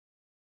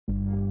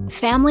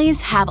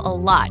Families have a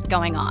lot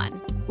going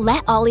on.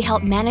 Let Ollie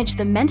help manage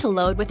the mental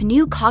load with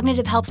new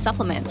cognitive help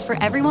supplements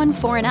for everyone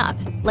 4 and up,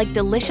 like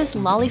delicious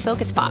Lolly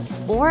Focus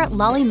Pops or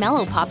Lolly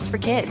Mellow Pops for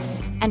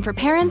kids. And for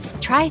parents,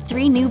 try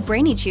 3 new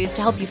Brainy Chews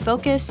to help you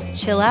focus,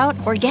 chill out,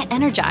 or get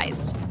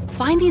energized.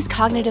 Find these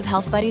cognitive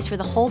health buddies for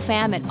the whole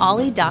fam at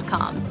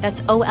ollie.com.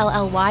 That's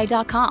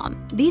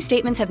OLLY.com. These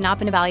statements have not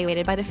been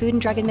evaluated by the Food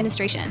and Drug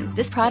Administration.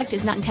 This product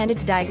is not intended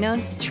to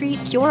diagnose,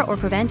 treat, cure, or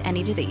prevent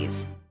any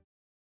disease.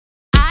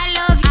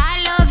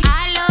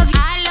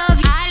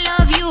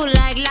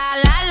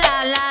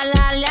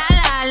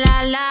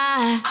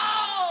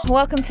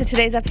 Welcome to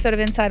today's episode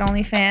of Inside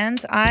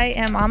OnlyFans. I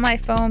am on my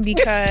phone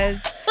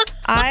because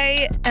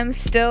I am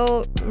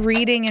still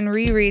reading and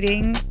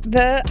rereading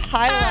the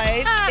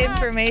highlight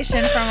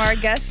information from our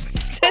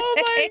guests today.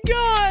 Oh my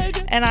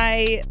God.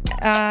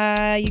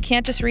 And you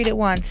can't just read it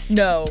once.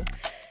 No.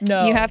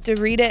 You have to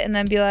read it and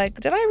then be like,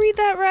 did I read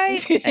that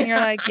right? Yeah. And you're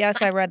like,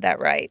 yes, I read that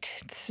right.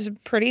 It's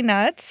pretty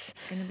nuts.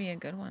 It's going to be a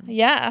good one.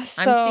 Yeah.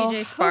 So, I'm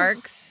CJ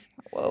Sparks.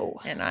 Whoa.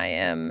 And I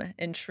am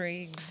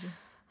intrigued.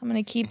 I'm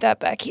going to keep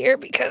that back here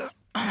because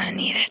I'm going to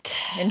need it.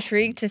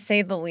 Intrigued to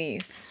say the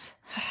least.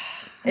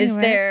 Anyways.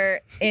 Is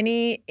there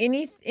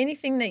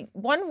anything that,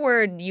 one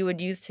word you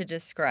would use to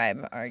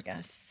describe our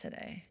guests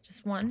today?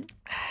 Just one?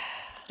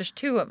 There's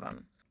 2 of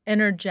them.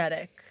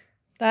 Energetic.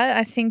 That,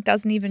 I think,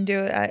 doesn't even do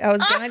it. I was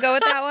going to go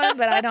with that one,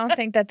 but I don't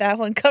think that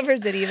one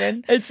covers it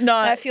even. It's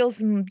not. That feels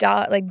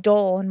like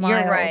dull and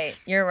mild.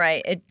 You're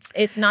right.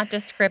 It's not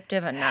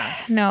descriptive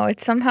enough. No, it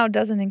somehow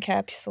doesn't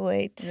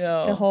encapsulate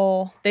the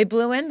whole... They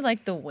blew in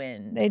like the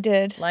wind. They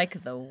did.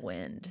 Like the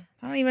wind.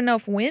 I don't even know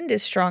if wind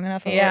is strong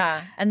enough.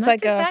 Yeah. And it's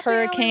that's like exactly a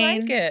hurricane. How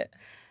we like it.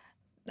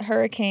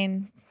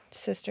 Hurricane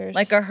sisters.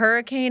 Like a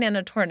hurricane and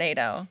a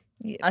tornado.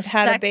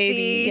 Had a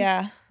baby,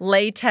 yeah.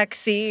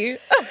 Latexy.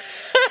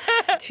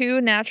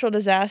 2 natural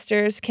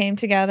disasters came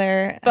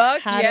together,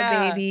 had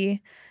a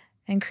baby,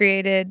 and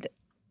created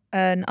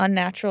an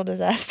unnatural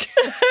disaster.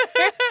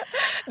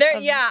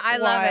 I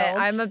love it.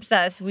 I'm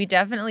obsessed. We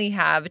definitely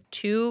have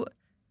 2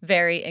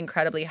 very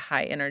incredibly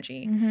high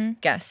energy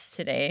guests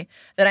today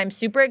that I'm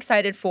super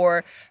excited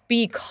for,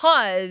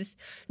 because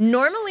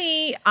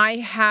normally I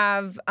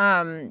have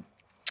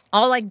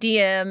I'll like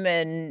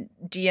DM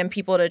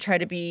people to try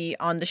to be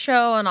on the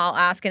show, and I'll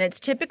ask, and it's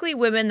typically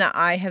women that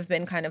I have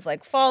been kind of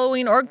like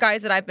following, or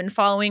guys that I've been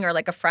following, or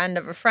like a friend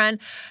of a friend.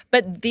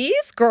 But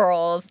these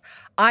girls,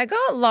 I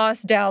got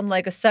lost down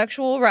like a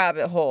sexual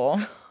rabbit hole.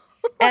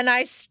 And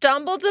I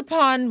stumbled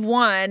upon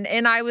one,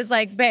 and I was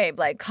like, babe,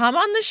 like, come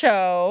on the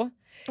show.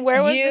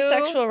 Where was the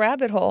sexual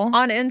rabbit hole?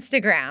 On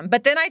Instagram.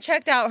 But then I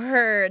checked out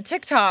her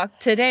TikTok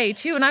today,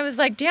 too, and I was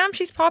like, damn,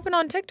 she's popping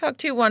on TikTok,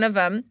 too. One of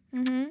them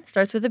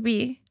starts with a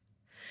B.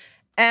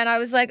 And I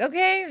was like,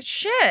 okay,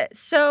 shit.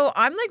 So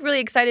I'm like really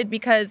excited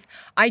because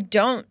I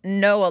don't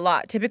know a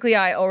lot. Typically,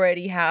 I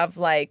already have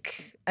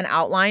like an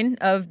outline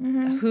of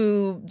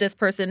who this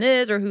person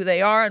is or who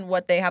they are and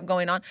what they have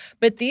going on.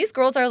 But these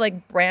girls are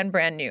like brand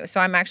new.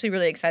 So I'm actually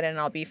really excited, and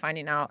I'll be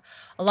finding out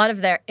a lot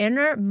of their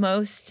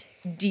innermost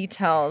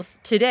details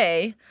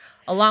today,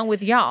 along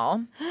with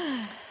y'all.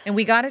 And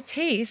we got a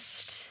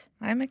taste.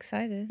 I'm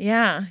excited.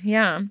 Yeah.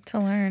 To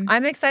learn.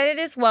 I'm excited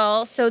as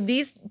well. So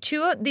these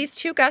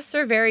two guests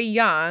are very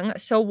young.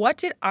 So what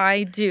did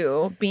I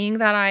do, being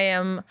that I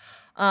am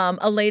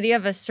a lady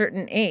of a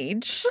certain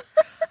age?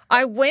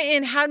 I went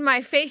and had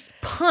my face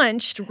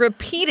punched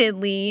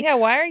repeatedly. Yeah,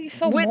 why are you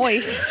so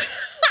moist?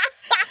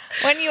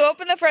 When you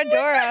opened the front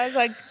door, I was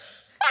like,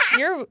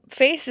 your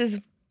face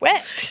is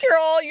wet.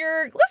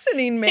 You're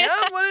listening, ma'am.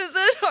 Yeah. What is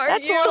it?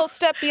 That's a little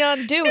step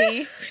beyond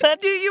dewy.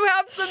 Do you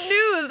have some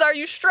news? Are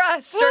you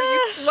stressed? Are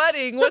you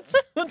sweating?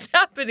 What's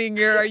happening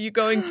here? Are you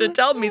going to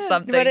tell me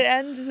something? But it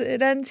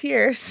ends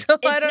here. So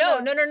I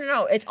don't know.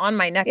 No. It's on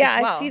my neck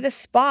as well. Yeah, I see the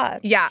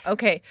spots. Yeah,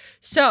 okay.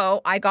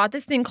 So I got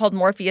this thing called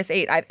Morpheus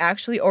 8. I've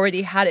actually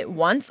already had it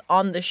once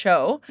on the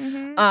show.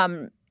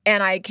 And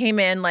I came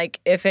in, like,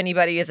 if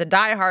anybody is a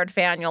diehard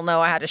fan, you'll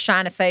know I had to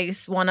shine a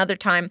face one other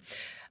time.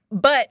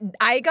 But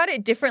I got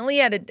it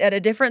differently at a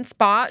different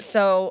spot,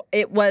 so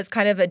it was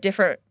kind of a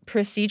different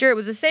procedure. It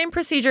was the same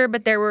procedure,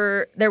 but there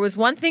was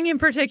one thing in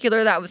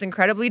particular that was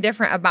incredibly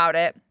different about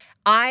it.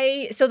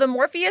 So the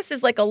Morpheus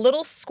is like a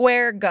little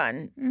square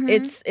gun.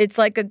 It's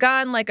like a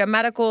gun, like a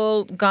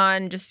medical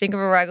gun. Just think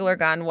of a regular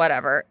gun,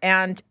 whatever.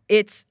 And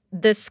it's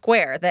the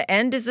square. The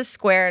end is a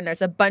square, and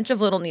there's a bunch of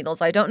little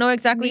needles. I don't know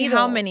exactly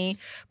how many,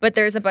 but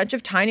there's a bunch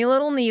of tiny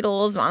little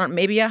needles,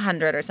 maybe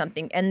 100 or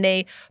something, and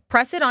they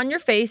press it on your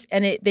face,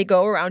 and they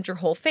go around your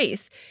whole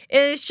face.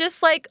 And it's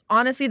just like,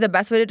 honestly, the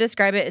best way to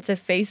describe it, it's a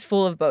face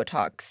full of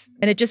Botox,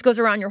 and it just goes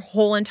around your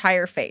whole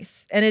entire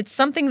face. And it's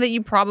something that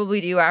you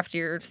probably do after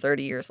you're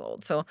 30 years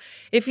old. So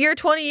if you're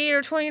 28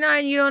 or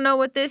 29, you don't know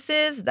what this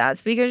is,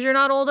 that's because you're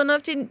not old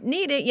enough to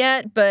need it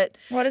yet, but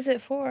what is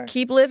it for?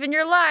 Keep living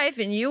your life,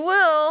 and you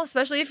will. well,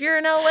 especially if you're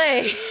in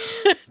LA,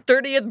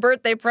 30th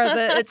birthday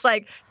present, it's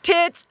like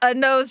tits, a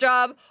nose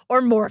job,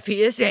 or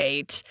Morpheus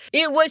 8.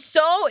 It was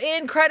so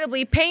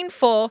incredibly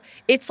painful.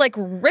 It's like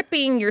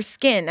ripping your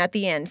skin at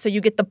the end. So you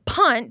get the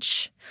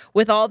punch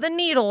with all the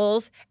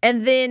needles,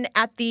 and then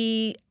at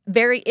the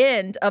very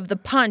end of the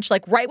punch,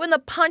 like right when the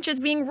punch is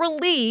being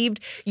relieved,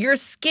 your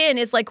skin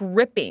is like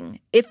ripping.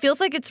 It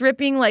feels like it's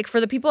ripping. Like for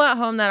the people at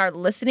home that are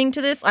listening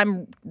to this,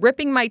 I'm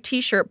ripping my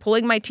t-shirt,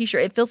 pulling my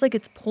t-shirt. It feels like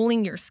it's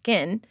pulling your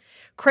skin.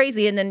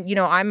 Crazy. And then,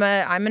 I'm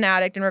an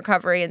addict in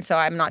recovery, and so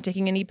I'm not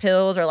taking any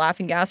pills or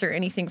laughing gas or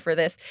anything for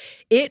this.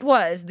 It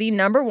was the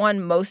number one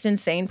most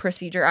insane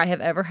procedure I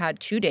have ever had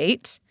to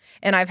date.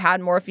 And I've had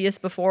Morpheus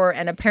before,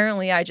 and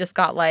apparently I just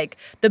got like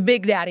the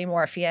Big Daddy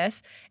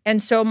Morpheus.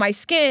 And so my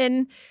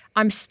skin,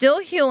 I'm still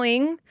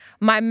healing.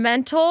 My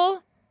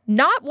mental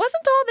wasn't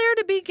all there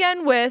to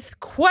begin with.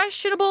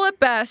 Questionable at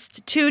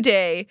best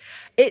today.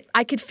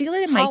 I could feel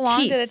it in my teeth. How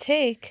long did it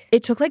take?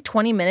 It took like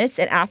 20 minutes,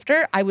 and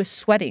after I was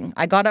sweating.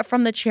 I got up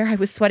from the chair, I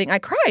was sweating. I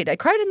cried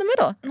in the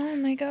middle. Oh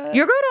my God.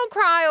 Your girl don't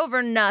cry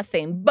over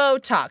nothing.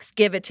 Botox,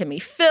 give it to me.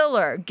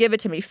 Filler, give it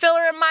to me.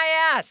 Filler in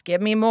my ass,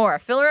 give me more.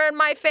 Filler in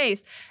my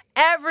face.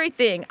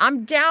 Everything.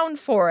 I'm down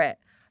for it.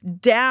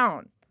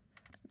 Down.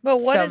 But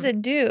what does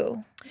it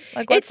do?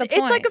 Like, what's the point?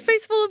 It's like a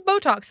face full of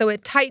Botox. So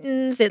it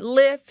tightens, it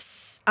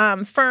lifts,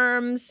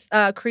 firms,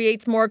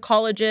 creates more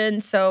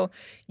collagen. So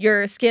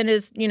your skin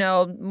is,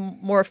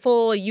 more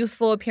full,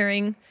 youthful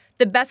appearing.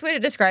 The best way to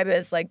describe it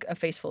is like a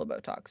face full of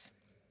Botox.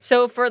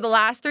 So for the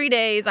last 3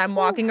 days, I'm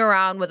walking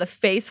around with a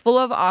face full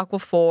of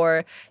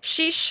Aquaphor.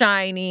 She's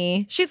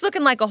shiny. She's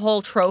looking like a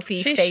whole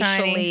trophy facially.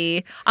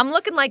 Shiny. I'm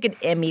looking like an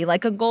Emmy,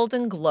 like a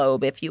Golden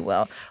Globe, if you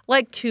will.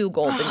 Like 2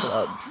 Golden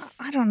Globes.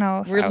 I don't know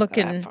if we're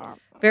looking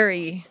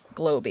very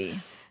globy.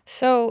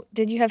 So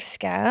did you have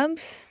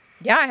scabs?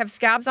 Yeah, I have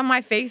scabs on my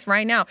face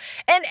right now.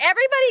 And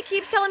everybody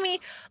keeps telling me,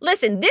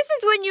 listen, this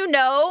is when you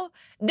know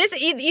this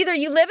either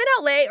you live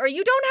in LA or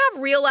you don't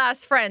have real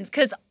ass friends,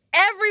 because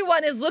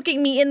everyone is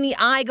looking me in the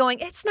eye going,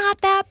 it's not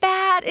that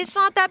bad. It's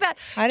not that bad.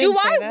 Do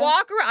I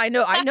walk around?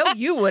 I know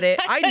you wouldn't.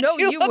 I know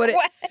you wouldn't.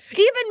 Wet.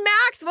 Even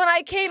Max, when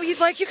I came, he's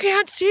like, you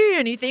can't see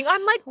anything.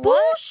 I'm like,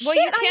 bullshit. Well,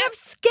 I have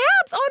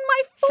scabs on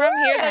my forehead.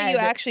 From here, though, you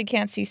actually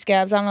can't see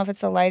scabs. I don't know if it's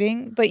the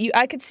lighting, but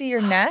I could see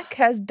your neck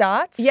has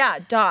dots. Yeah,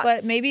 dots.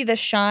 But maybe the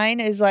shine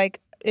is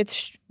like,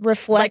 it's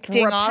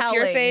reflecting like off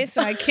your face,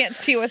 and I can't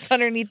see what's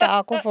underneath the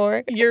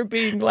Aquaphor. You're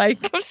being like,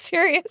 I'm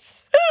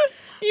serious.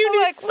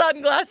 You need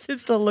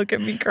sunglasses to look at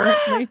me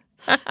currently.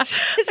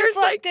 It's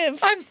reflective.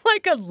 I'm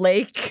like a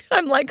lake.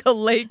 I'm like a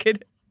lake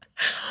at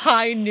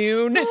high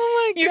noon.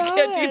 Oh my God. You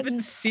can't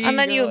even see. And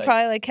then you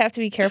probably have to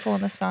be careful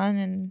in the sun.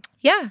 And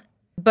yeah.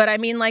 But I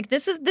mean,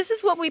 this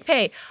is what we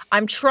pay.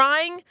 I'm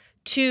trying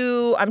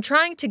to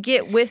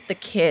get with the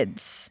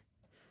kids.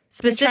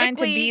 Specifically, trying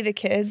to be the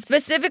kids.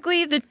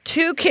 Specifically, the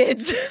 2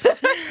 kids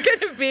that are going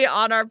to be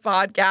on our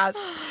podcast.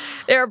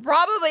 They're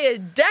probably a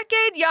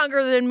decade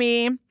younger than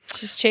me.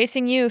 Just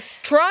chasing youth.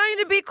 Trying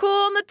to be cool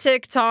on the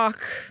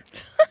TikTok.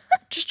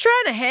 Just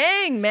trying to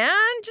hang, man.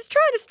 Just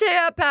trying to stay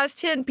up past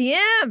 10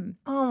 p.m.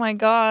 Oh, my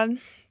God.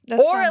 That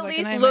or at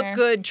least look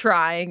good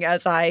trying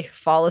as I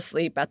fall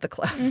asleep at the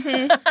club.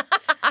 Mm-hmm.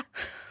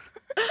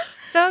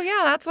 So,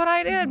 yeah, that's what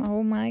I did.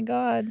 Oh, my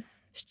God.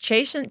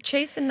 Chasing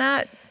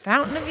that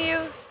fountain of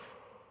youth.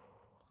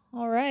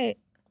 All right.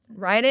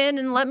 Write in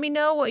and let me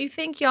know what you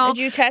think, y'all.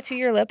 Did you tattoo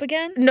your lip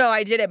again? No,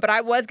 I didn't. But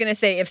I was going to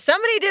say, if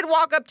somebody did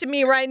walk up to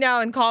me right now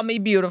and call me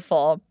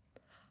beautiful,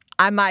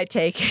 I might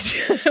take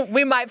it.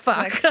 We might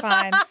fuck. Like,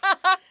 fine.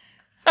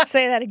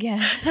 Say that again.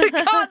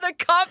 The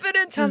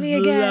confidence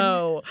is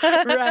low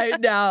right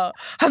now.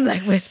 I'm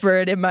like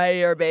whispering in my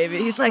ear, baby.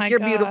 He's like, you're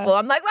beautiful.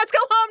 I'm like, let's go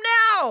home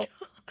now.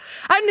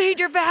 I need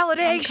your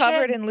validation. I'm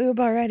covered in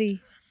lube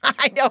already.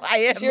 I know I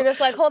am. So you're just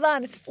like, hold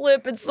on.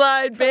 Slip and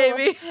slide,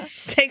 baby.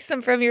 Take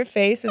some from your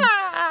face and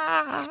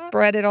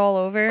spread it all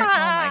over. Oh,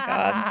 my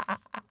God.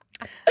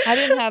 I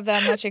didn't have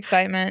that much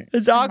excitement.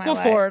 It's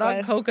Aquaphor,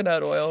 not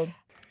coconut oil.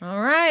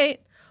 All right.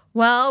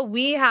 Well,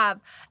 we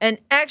have an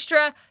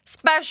extra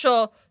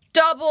special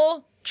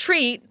double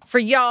treat for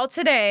y'all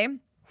today.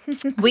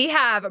 We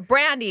have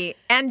Brandi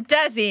and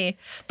Desi,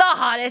 the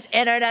hottest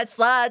internet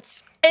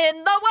sluts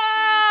in the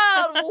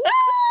world.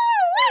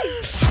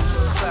 Woo!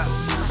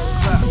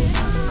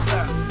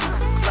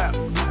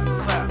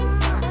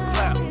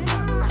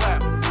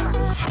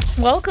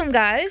 Welcome,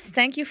 guys.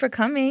 Thank you for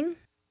coming.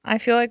 I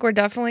feel like we're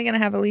definitely going to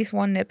have at least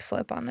 1 nip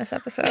slip on this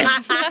episode.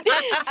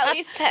 At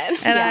least 10.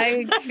 And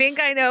I think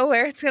I know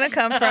where it's going to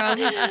come from.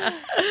 Okay. No,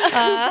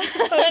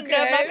 I'm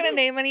not going to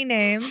name any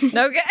names.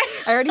 Okay.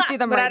 I already see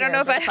them but I don't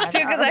know if I have to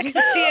because I can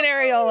see an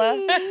areola.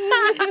 And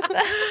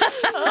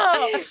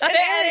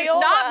it's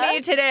not me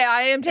today.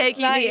 I am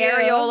taking the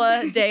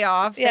areola day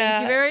off.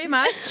 Thank you very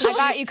much. I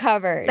got you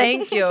covered.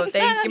 Thank you.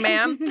 Thank you,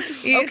 ma'am.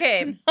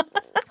 Okay.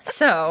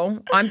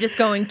 So I'm just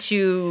going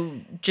to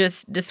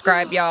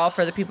describe y'all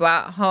for the people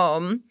at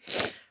home.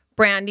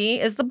 Brandi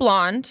is the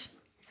blonde.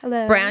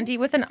 Hello. Brandi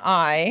with an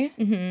I.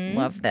 Mm-hmm.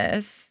 Love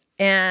this.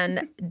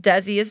 And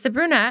Desi is the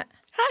brunette.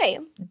 Hi.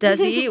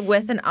 Desi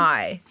with an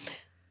I.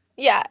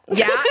 Yeah.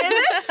 Yeah, is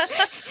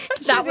it?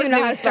 That was even know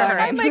how to news to spell her.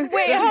 her name. I'm like,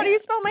 wait, how do you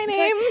spell my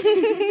name?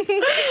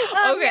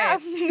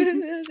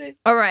 Okay.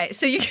 All right.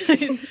 So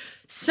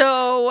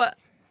so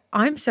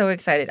I'm so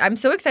excited. I'm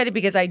so excited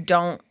because I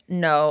don't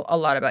know a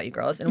lot about you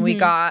girls. And we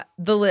got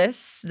the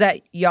lists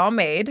that y'all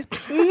made.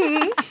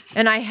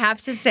 And I have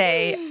to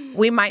say,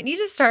 we might need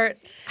to start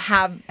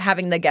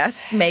having the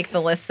guests make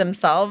the lists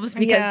themselves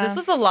because this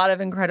was a lot of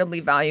incredibly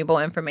valuable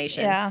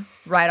information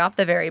right off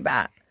the very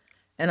bat.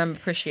 And I'm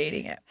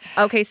appreciating it.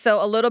 Okay, so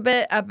a little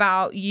bit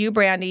about you,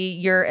 Brandi.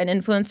 You're an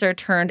influencer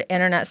turned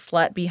internet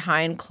slut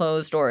behind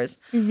closed doors.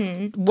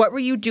 What were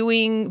you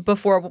doing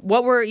before?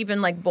 What were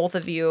even like both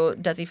of you,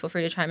 Desi, feel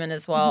free to chime in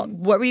as well.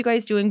 What were you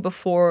guys doing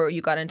before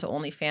you got into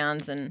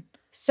OnlyFans and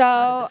So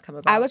how did this come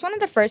about? I was one of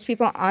the first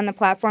people on the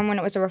platform when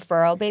it was a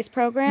referral-based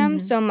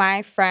program. So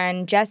my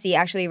friend Jessie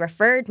actually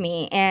referred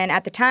me. And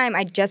at the time,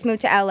 I just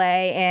moved to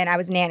LA and I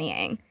was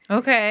nannying.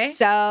 Okay.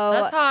 So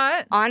That's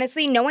hot.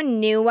 honestly, no one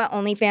knew what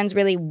OnlyFans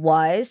really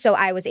was, so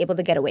I was able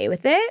to get away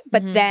with it.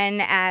 But then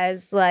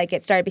as like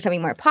it started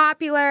becoming more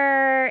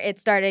popular, it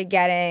started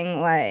getting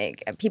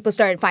like people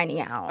started finding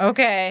out.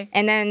 Okay.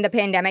 And then the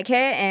pandemic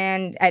hit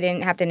and I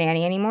didn't have to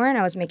nanny anymore and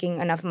I was making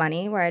enough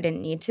money where I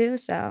didn't need to.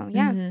 So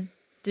yeah.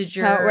 Did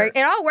So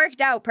it all worked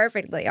out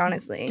perfectly,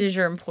 honestly. Did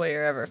your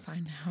employer ever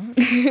find out?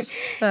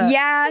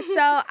 Yeah,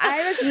 so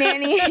I was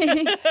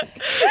nannying.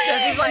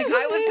 Desi's like,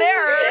 I was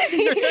there.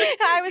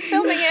 I was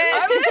filming it.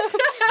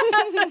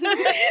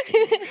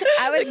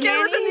 I was Kid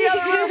was in the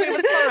other room. It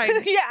was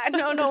fine.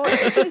 Yeah, no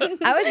worries.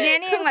 I was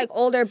nannying like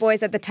older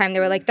boys at the time. They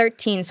were like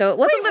 13, so it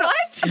was a little.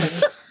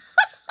 What?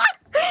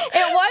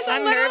 It was a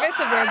I'm little. nervous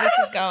of where this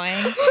is going.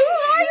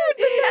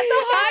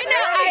 I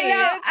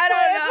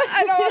know.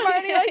 I'm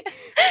already like.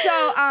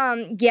 So,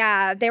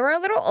 yeah, they were a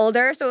little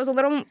older, so it was a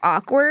little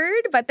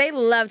awkward, but they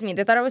loved me.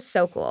 They thought I was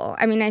so cool.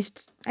 I mean, I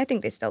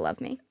think they still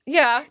love me.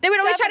 Yeah. They would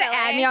always try to add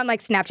Definitely. me on like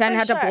Snapchat and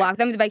have to sure. block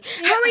them. They'd be like,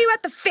 how are you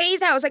at the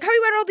Phase House? Like, how are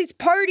you at all these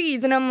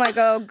parties? And I'm like,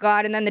 oh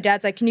God. And then the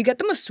dad's like, can you get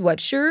them a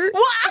sweatshirt?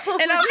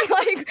 And I'm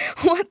like,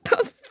 what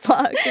the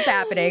fuck is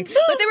happening?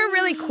 But they were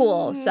really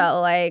cool.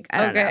 So like, I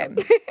don't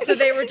know. So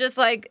they were just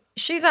like,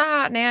 she's a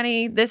hot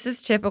nanny. This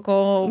is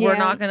typical. We're Yeah.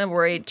 not going to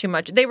worry too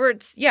much.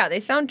 They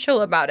sound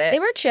chill about it. They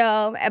were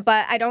chill,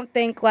 but I don't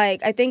think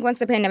I think once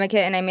the pandemic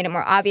hit and I made it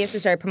more obvious, I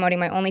started promoting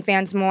my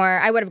OnlyFans more,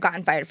 I would have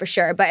gotten fired for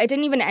sure. But it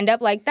didn't even end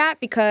up like that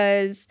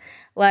because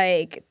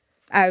like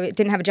I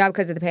didn't have a job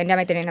because of the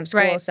pandemic. They didn't have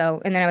school, Right.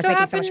 and then I was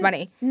making so much happened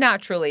money.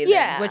 naturally. Then,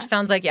 Yeah. which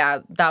sounds like,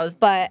 that was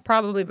But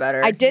probably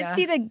better. I did Yeah.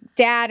 see the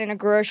dad in a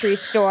grocery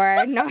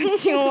store not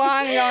too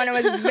long ago, and it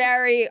was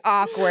very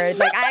awkward.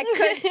 Like I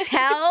could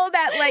tell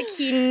that like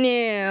he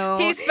knew.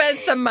 He spent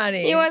some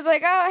money. He was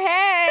like, "Oh,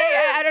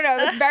 hey," I don't know.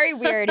 It was very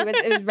weird. It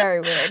was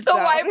very weird. The so.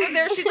 wife was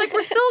there. She's like,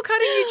 we're still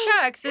cutting you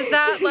checks. Is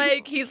that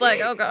like, he's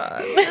like, oh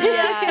God.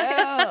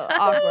 Yeah,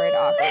 awkward.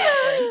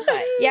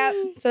 But yeah,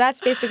 so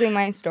that's basically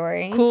my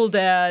story. Cool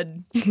dad.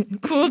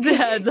 Cool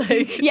dad,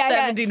 like Yeah,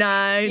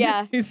 79.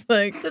 yeah. He's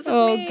like, this is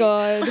Oh me.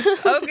 God.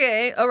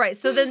 Okay. All right.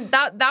 So then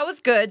that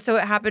was good. So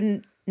it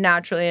happened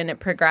naturally and it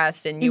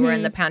progressed and you were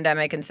in the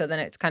pandemic. And so then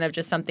it's kind of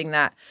just something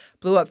that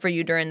blew up for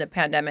you during the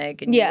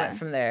pandemic and you went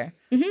from there.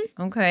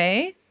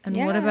 Okay. And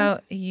what Yeah.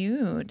 about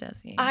you,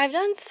 Desi? I've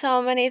done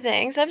so many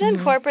things. I've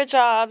done corporate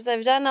jobs.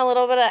 I've done a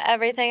little bit of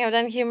everything. I've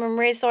done human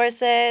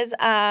resources.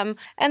 And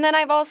then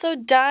I've also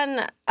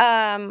done,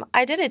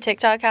 I did a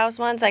TikTok house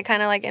once. I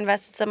kind of like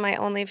invested some of my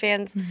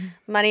OnlyFans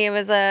money. It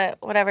was a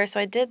whatever. So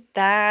I did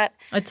that.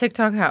 A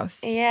TikTok house.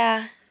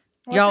 Yeah.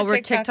 Y'all a were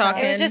TikTok TikToking.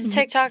 house? It was just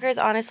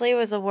TikTokers. Honestly, it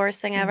was the worst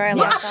thing ever. I Yeah,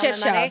 lost all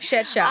shit my money. show.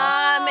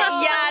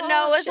 Yeah,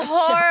 no, it was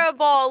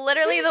horrible.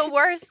 Literally the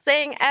worst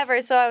thing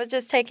ever. So I was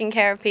just taking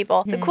care of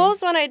people. The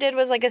coolest one I did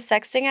was like a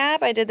sexting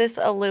app. I did this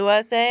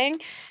Alua thing.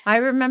 I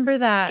remember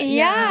that.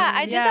 Yeah,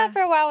 I did that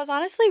for a while. I was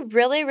honestly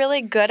really,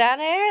 really good at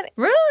it.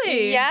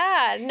 Really?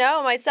 Yeah,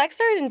 no, my sex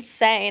are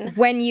insane.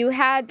 When you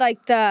had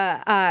like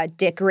the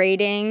dick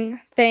rating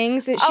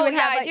things, she would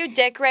have I like, do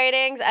dick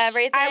ratings,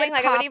 everything. I would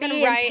like copy I would even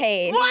and write.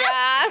 paste.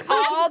 Yeah.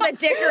 all the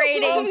dick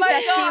ratings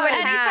that she would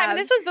Anytime. have.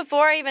 This was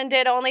before I even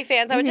did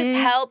OnlyFans. I would just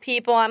help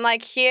people. I'm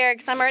like, here,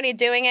 because I'm already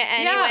doing it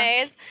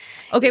anyways.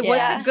 Okay, Yeah.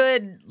 what's a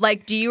good,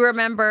 like, do you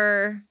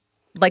remember,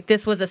 like,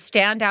 this was a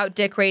standout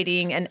dick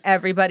rating and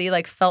everybody,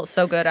 like, felt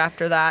so good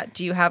after that?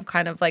 Do you have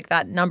kind of, like,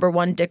 that number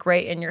one dick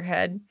rate in your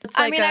head? It's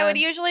I like mean, I would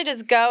usually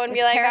just go and be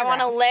It's like, I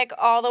want to paragraphs. lick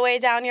all the way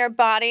down your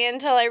body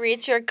until I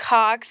reach your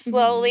cock.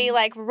 Slowly,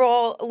 like,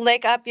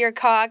 lick up your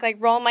cock, like,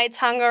 roll my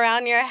tongue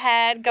around your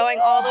head, going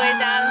all the way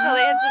down until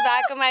it hits the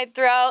back of my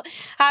throat,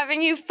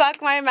 having you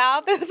fuck my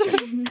mouth.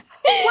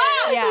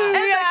 Yeah. And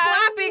the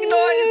clapping noise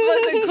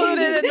was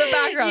included in the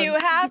background. You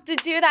have to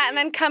do that and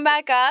then come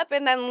back up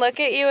and then look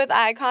at you with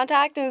eye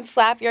contact and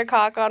slap your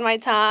cock on my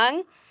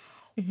tongue.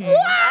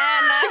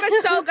 She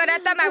was so good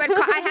at them.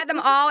 I had them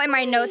all in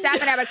my notes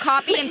app, and I would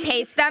copy and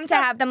paste them to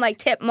have them like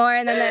tip more,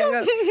 and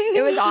then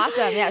it was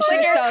awesome. Yeah, she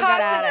was your so good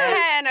cock's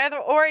at it.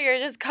 10, or you're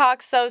just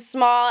cock so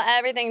small,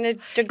 everything to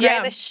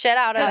degrade the shit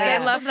out of it. I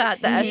love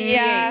that. The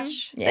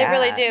SPH. They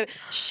really do.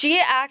 She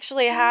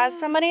actually has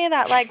somebody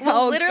that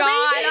will literally.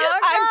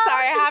 I'm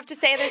sorry, I have to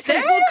say this.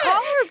 We'll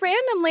call her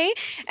randomly,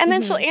 and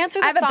then she'll answer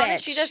the phone,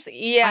 and she just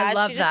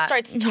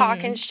starts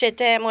talking shit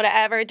to him,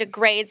 whatever,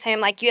 degrades him.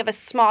 Like, you have a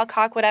small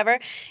cock, whatever.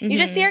 You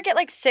just see her get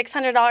like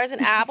 $600 in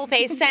Apple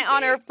Pay sent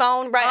on her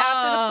phone right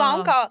after the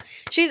phone call.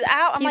 She's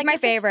out. He's my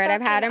favorite.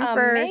 I've had him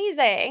for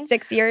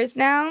 6 years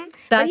now.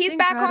 But he's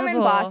back home in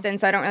Boston,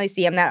 so I don't really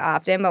see him that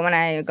often. But when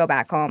I go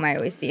back home, I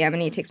always see him,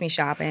 and he takes me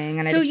shopping,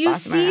 and I just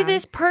boss him around. So you see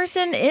this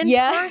person in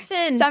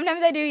person?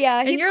 Sometimes I do, yeah.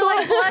 And you're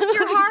like, bless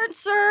your heart,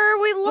 sir.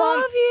 We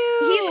love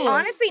you. He's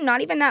honestly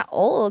not even that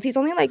old. He's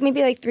only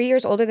maybe 3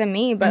 years older than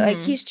me,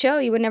 but he's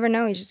chill. You would never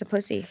know. He's just a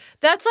pussy.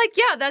 That's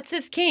that's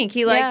his kink.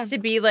 He likes to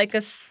be like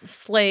a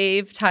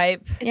slave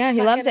type. Yeah,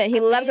 he loves it. He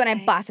loves when I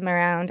boss him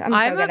around. I'm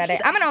so good at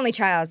it. I'm an only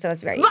child, so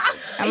it's very easy.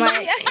 I'm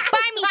like,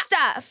 buy me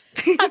stuff.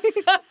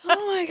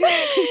 Oh my God.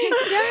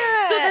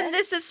 Yeah. So then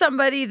this is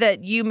somebody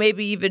that you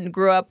maybe even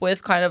grew up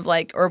with kind of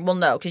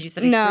no, because you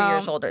said he's 3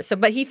 years older. So,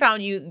 but he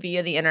found you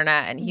via the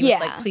internet, and he was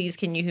like, please,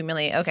 can you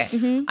humiliate? Okay.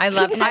 I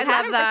love I've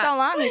had him for so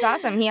long. He's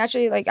awesome. He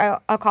actually,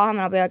 I'll call him,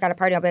 and I'll be like, at a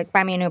party, I'll be like,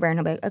 buy me an Uber, and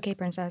he'll be like, okay,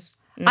 princess.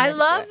 I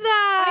love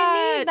that.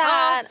 I need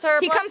that. Oh, sir,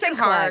 he comes in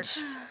clutch.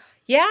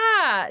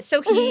 Yeah.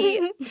 So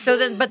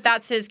but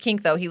that's his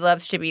kink though. He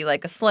loves to be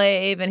like a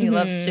slave, and he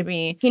loves to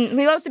be. He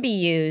loves to be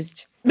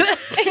used.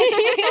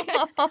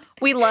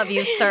 We love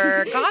you,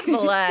 sir. God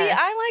bless. See,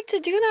 I like to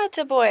do that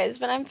to boys,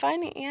 but I'm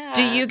finding,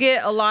 Do you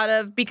get a lot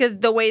of, because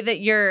the way that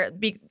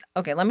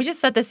okay, let me just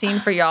set the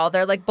scene for y'all.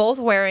 They're like both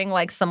wearing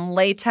like some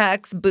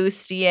latex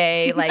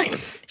bustier, like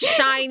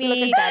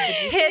shiny,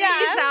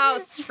 titties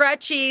out,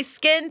 stretchy,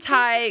 skin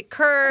tight,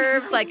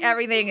 curves, like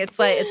everything. It's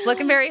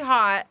looking very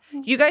hot.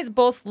 You guys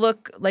both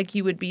look like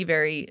you would be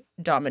very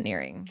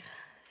domineering.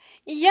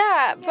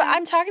 Yeah, but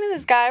I'm talking to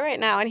this guy right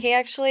now, and he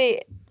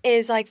actually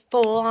is like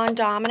full on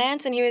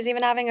dominance, and he was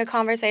even having a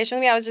conversation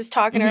with me. I was just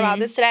talking to her about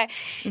this today.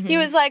 He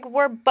was like,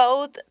 we're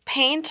both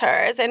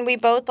painters, and we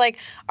both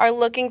are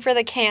looking for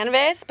the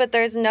canvas, but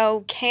there's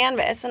no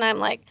canvas. And I'm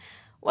like,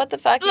 what the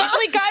fuck?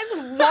 Usually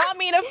guys want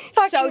me to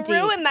fucking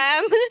ruin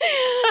them.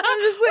 I'm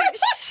just like,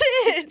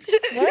 shit.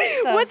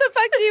 What the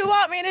fuck do you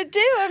want me to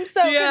do? I'm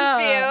so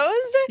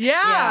confused.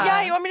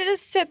 Yeah, you want me to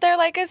just sit there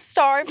like a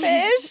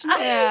starfish?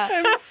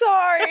 I'm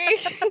sorry.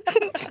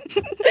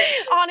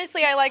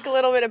 Honestly, I like a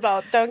little bit of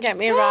both. Don't get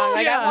me wrong.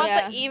 I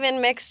want the even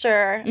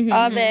mixture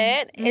of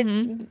it.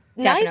 It's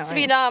nice to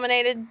be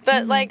dominated,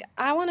 but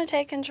I want to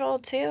take control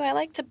too. I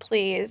like to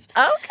please.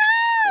 Okay.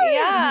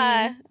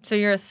 Yeah. So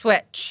you're a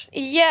switch.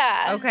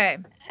 Yeah. Okay.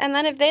 And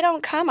then if they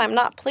don't come, I'm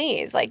not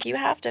pleased. You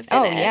have to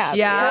finish. Oh,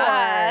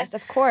 yeah.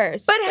 Of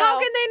course. But how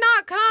can they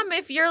not come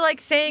if you're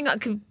saying,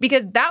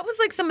 because that was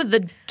some of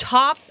the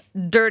top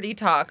dirty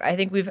talk I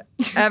think we've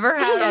ever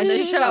had on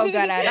this show. So good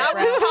at it. That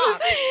was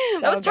top.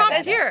 That was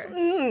top tier.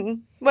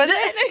 Was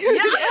it?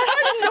 Yeah, that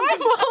was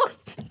normal.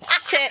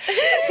 Shit.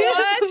 What?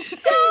 That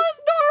was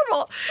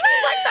normal.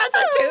 That's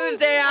a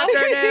Tuesday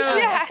afternoon.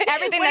 Yeah.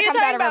 Everything that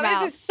comes out of her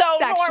mouth. This is so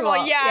sexual.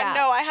 normal. Yeah,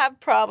 no, I have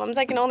problems.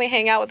 I can only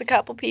hang out with a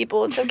couple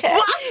people. It's okay.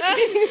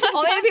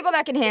 Only the people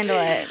that can handle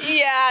it.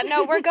 Yeah,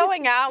 no, we're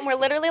going out, and we're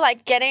literally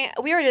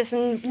we were just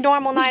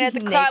normal night at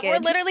the club. We're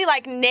literally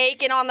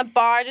naked on the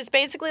bar, just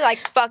basically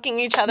fucking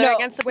each other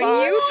against the bar.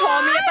 When you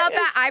told me about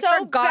that, I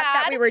forgot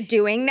that we were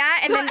doing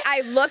that, and then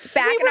I looked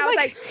back and I was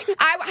like,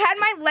 I had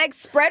my legs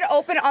spread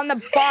open on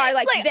the bar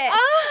like this,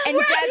 and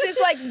Jez is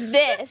like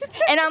this,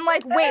 and I'm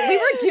like, wait, we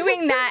were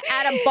doing that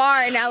at a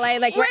bar in LA,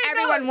 where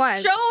everyone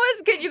was. Show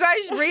us, can you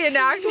guys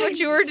reenact what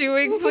you were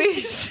doing,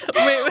 please?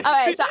 Wait.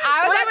 Okay, so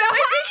I was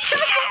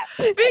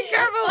be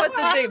careful with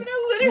the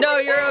thing. No,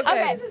 you're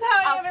okay. This is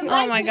how I am.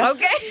 Oh my God.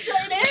 Okay.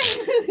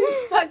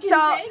 So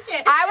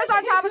I was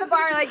on top of the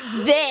bar like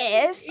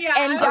this,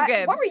 and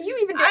what were you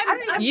even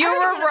doing? You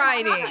were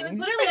riding. I was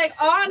literally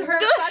on her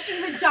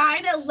fucking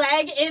vagina,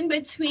 leg in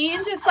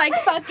between, just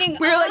fucking.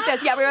 We were like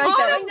this. Yeah, we were like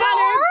this.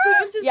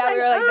 Boobs, just Yeah, we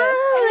were like this.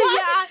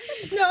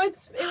 Yeah. No, it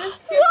was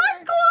super.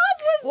 What club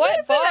was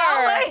this bar?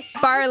 in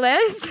LA?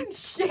 Barless.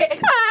 Shit.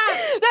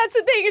 That's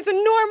the thing. It's a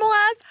normal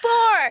ass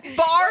bar.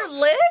 Bar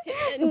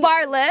lit?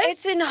 Barless.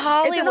 It's in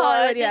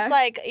Hollywood. Yeah.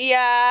 Just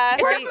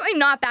It's definitely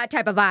not that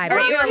type of vibe. Are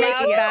but you we were allowed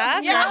making it.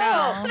 that?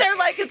 No. They're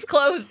it's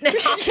closed now.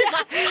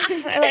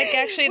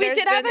 Actually, there's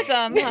been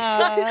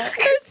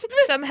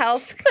some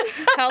health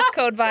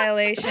code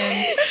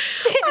violations.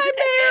 I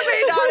may or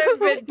may not have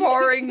been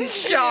pouring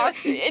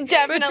shots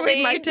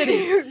between my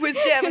titties. was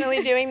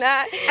definitely doing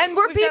that. And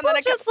were We've done people that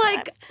a just couple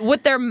like times.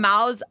 with their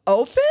mouths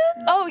open?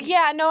 Oh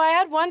yeah, no. I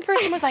had one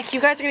person was like,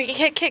 "You guys are gonna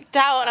get kicked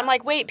out," and I'm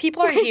like, "Wait,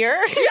 people are here."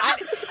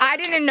 I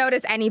didn't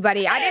notice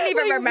anybody. I didn't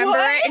even Like, remember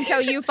what? it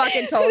until you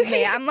fucking told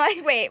me. I'm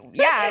like, wait,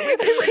 yeah, we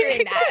were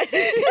doing that.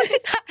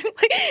 I'm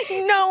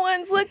like, no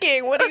one's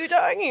looking. What are you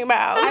talking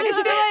about? I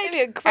just feel It'd be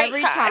a like great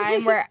every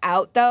time we're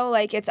out though,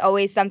 like it's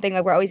always something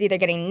like we're always either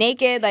getting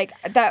naked, like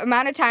the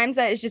amount of times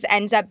that it just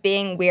ends up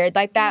being weird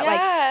like that.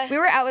 Yeah. Like we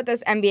were out with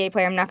this NBA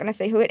player, I'm not gonna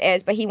say who it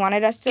is, but he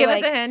wanted us to Give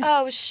like us a hint.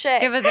 Oh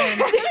shit! Give us a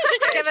hint.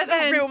 Give us a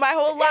hint. Ruin my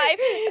whole life.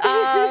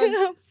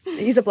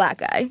 he's a black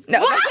guy.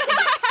 No.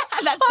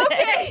 That's the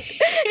hint.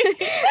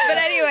 But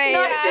anyway,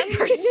 that's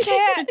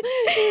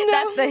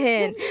the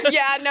hint.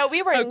 Yeah, no,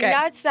 we were Okay.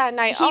 nuts that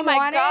night. He oh my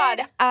wanted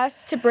god.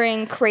 us to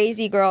bring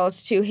crazy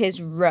girls to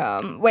his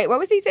room. Wait, what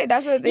was he saying?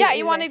 That's what. Yeah,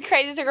 he wanted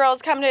crazy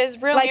girls come to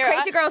his room. like near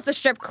crazy girls, the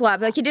strip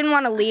club. Like he didn't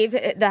want to leave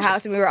the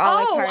house, and we were all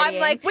like partying. I'm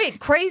like, wait,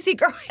 crazy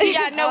girl.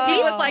 Yeah, no,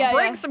 he was like, yeah,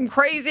 bring yeah. some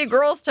crazy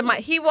girls to my.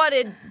 He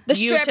wanted The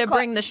you strip to club.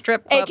 bring the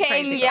strip club. AKA,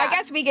 crazy yeah. girls. I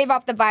guess we gave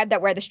off the vibe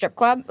that we're the strip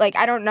club. Like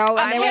I don't know.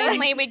 And then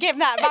Apparently, we give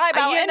that vibe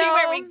out You know,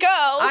 anywhere we go.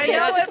 I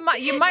know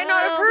you might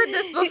not have heard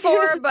this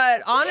before,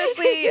 but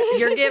honestly,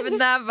 you're giving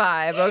that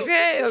vibe.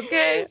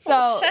 Okay.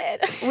 so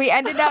we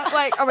ended up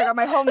like, oh my god,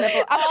 my whole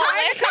nipple.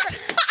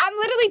 I'm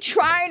literally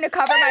trying to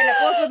cover my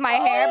nipples with my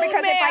hair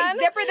because if I man.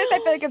 zipper this, I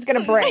feel like it's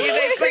gonna break.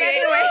 But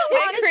anyway,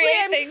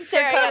 I'm things for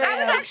staring at covering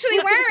I was it. actually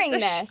wearing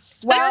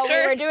this while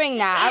we were doing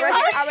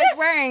that. I was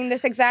wearing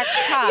this exact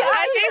top.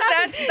 I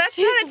think that's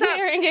She's not a top.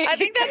 wearing it. I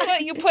think that's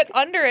what you put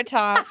under a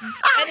top,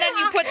 and then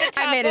you put the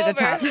top I made it a over.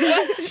 top.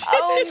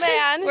 Oh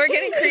man. We're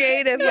getting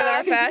creative with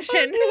our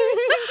fashion.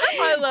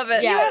 I love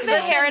it. Yeah. You have the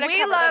hair to we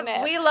cover love the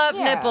nip. we love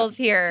Yeah. nipples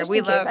here. Just We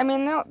in case. love. I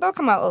mean, they'll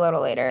come out a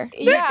little later.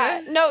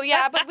 Yeah, no,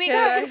 yeah, but we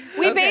Okay.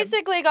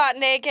 basically got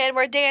naked.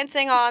 We're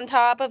dancing on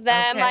top of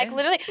them, Okay. like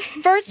literally.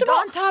 First of all,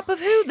 On top of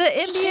who? The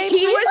NBA.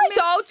 He was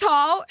player? so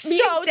tall. Me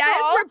So and Des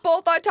tall. were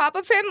both on top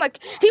of him. Like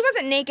he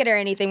wasn't naked or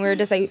anything. We were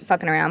just like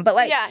fucking around. But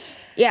like,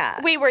 yeah.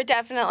 we were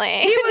definitely.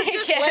 He was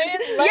just laying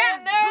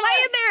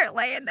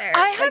laying there.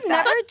 I have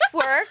never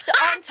twerked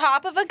on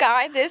top of a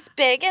guy this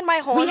big in my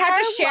whole We entire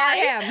had to share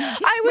life. him.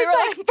 I We was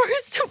were like,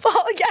 first of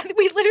all, yeah,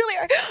 we literally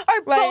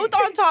are both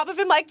on top of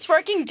him, like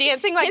twerking,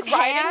 dancing, like His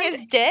riding hand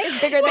his dick. is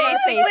bigger than his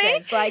basically.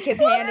 face is. Like his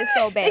hand is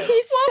so big.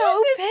 He's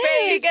so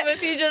big. Was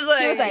he just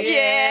like? He was like,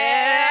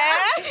 Yeah.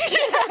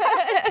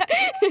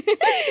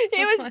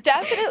 He was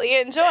definitely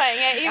enjoying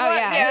it. He Oh wa-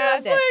 yeah, he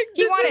loved it.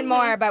 He wanted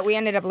more, but we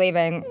ended up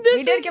leaving.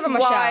 We did give him a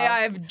why show.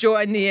 I've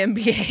joined the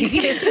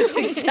NBA. This is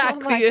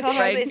exactly it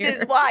right This here.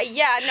 is why.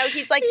 Yeah, no,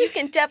 he's like, you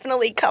can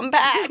definitely come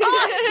back. He's like,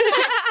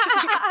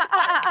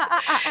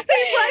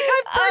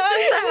 I've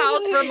purchased a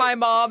house for my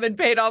mom and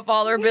paid off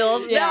all her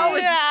bills. Now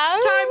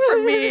it's time for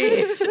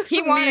me.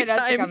 He wanted us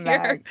to time come here.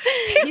 back.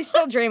 He's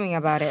still dreaming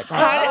about it. but-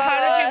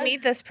 How did you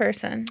meet this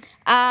person?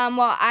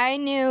 Well, I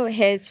knew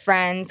his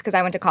friends because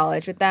I went to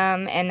college with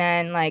them, and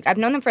then like I've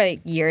known them for like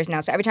years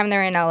now. So every time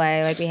they're in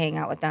LA, like we hang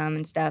out with them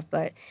and stuff.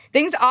 But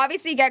things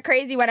obviously get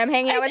crazy when I'm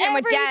hanging out with him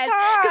with Des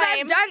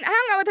every because time. I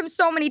hung out with him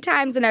so many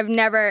times and I've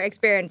never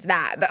experienced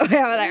that. But I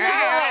was like,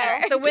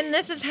 "Ah." So when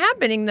this is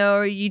happening,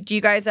 though, do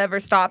you guys ever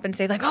stop and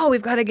say like, "Oh,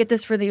 we've got to get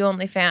this for the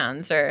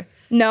OnlyFans," or?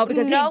 No,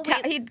 because No,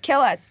 he'd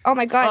kill us. Oh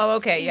my god. Oh,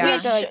 okay, We yeah. had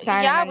to, like,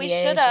 sign Yeah, an we NDA or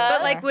should something. have.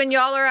 But like when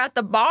y'all are at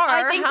the bar,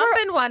 I think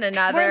helping one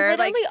another, we're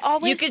like literally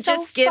always you could so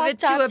just give it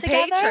to fucked a up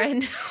together. patron.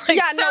 Like,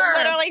 Yeah, no, "Sir,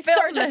 literally, film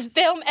sir, just this."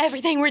 film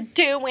everything we're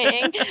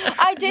doing.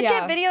 I did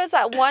Yeah. get videos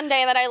that one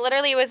day that I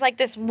literally was like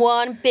this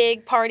one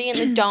big party in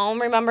the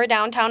Dome, remember,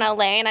 downtown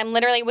LA, and I'm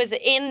literally was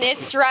in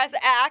this dress,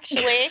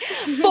 actually,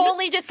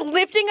 fully just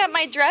lifting up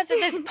my dress at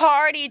this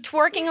party,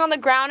 twerking on the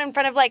ground in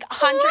front of like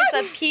hundreds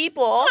of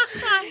people.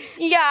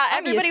 Yeah,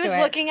 everybody used was to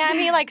it. looking at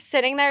me like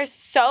sitting there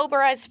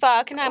sober as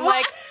fuck, and I'm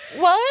like,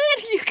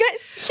 what? You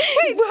guys,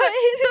 what?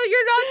 So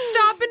you're not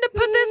stopping to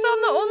put this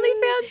on the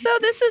OnlyFans, though?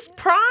 This is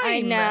prime.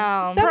 I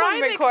know. Someone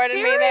Prime recorded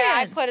me there.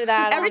 I experience. put it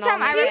out. Every on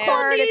time I OnlyFans.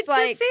 record, need it's to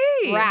like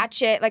see.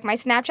 ratchet. Like my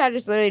Snapchat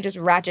is literally just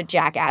ratchet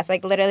jackass.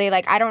 Like literally,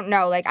 like I don't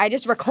know. Like I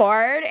just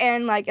record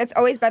and like it's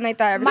always been like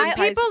that ever My since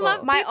high people school.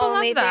 love- My People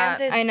love that.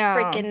 OnlyFans is I know.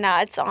 freaking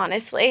nuts,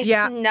 honestly. It's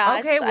Yeah.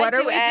 nuts. Okay. What I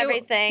are do we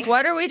everything. doing?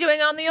 What are we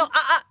doing on the?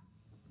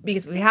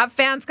 Because we have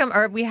fans come,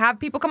 or we have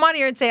people come on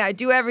here and say, "I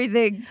do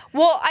everything."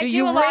 Well, I Do do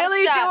you a lot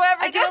really of do stuff.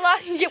 everything?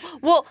 I do a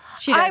lot. Well,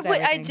 She does I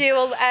everything.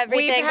 do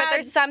everything, but had-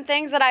 there's some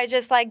things that I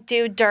just like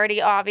do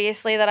dirty,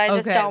 obviously, that I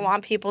just Okay. don't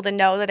want people to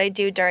know that I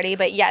do dirty.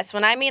 But yes,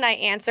 when I mean I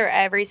answer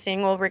every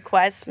single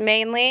request,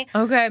 mainly,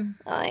 Okay.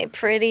 I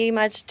pretty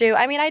much do.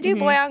 I mean, I do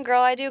boy on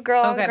girl, I do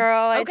girl on Okay.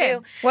 girl, I Okay.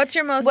 do What's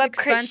your most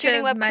expensive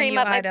shooting whipped cream menu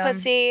up my item?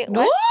 pussy.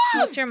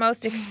 What's your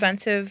most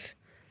expensive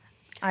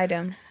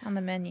item on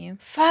the menu?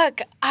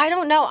 Fuck, I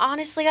don't know.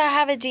 Honestly, I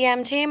have a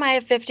DM team. I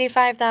have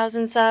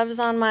 55,000 subs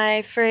on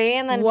my free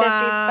and then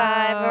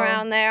 55 Wow.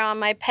 around there on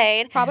my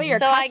paid. Probably your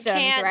so customs, I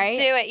can't right?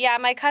 do it. Yeah,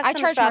 my customs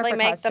charge more probably for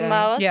make customs. the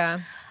most. Yeah.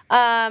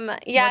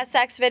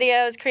 Sex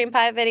videos, cream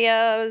pie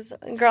videos,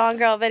 girl on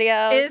girl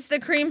videos. Is the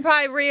cream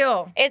pie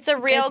real? It's a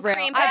real It's real.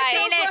 cream pie. I've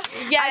seen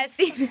it. Yes.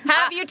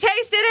 Have you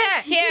tasted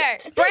it? Here.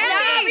 Brandi,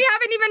 No, we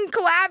haven't even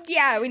collabed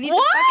yet. We need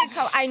What? to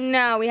fucking I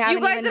know, we haven't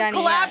you guys even have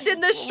done collabed it yet.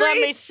 in the streets. Let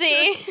me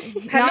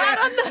see.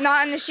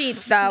 Not on the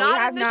sheets, though. Not We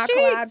have on the not sheets.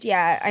 collabed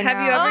yet. I know.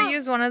 Have you ever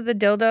used one of the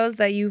dildos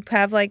that you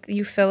have, like,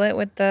 you fill it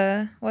with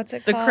the, what's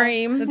it The called?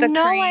 cream? With the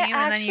No, cream, I and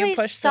then actually you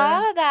push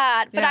saw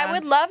that, but I Yeah.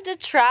 would love to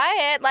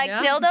try it. Like Yeah.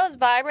 dildos,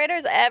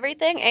 vibrators,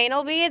 everything,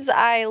 anal beads,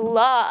 I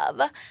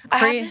love. I have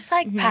Cream- this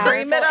like Cream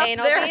powerful it up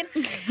anal there.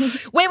 bead.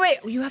 Wait,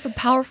 you have a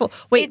powerful.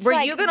 Wait, It's were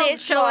like you gonna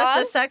this show us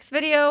long. a sex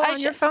video on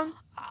your phone?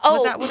 Oh,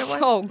 Was that what it was?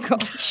 Oh,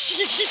 God.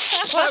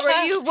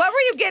 What were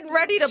you getting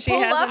ready to She pull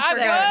hasn't up I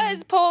there?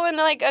 was pulling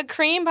like a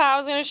cream pie. I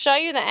was gonna show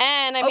you the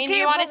end. I mean, Okay,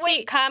 you want to but see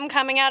wait. cum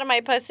coming out of my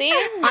pussy?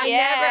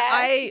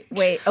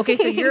 Wait, okay,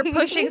 so you're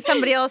pushing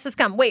somebody else's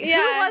cum. Wait, who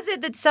Yeah. was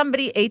it that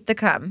somebody ate the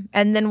cum?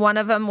 And then one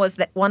of them was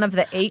one of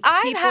the 8 people?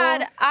 I've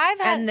had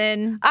and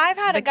then I've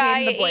had a became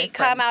guy the eat boyfriend.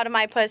 cum out of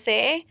my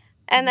pussy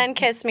and then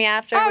kiss me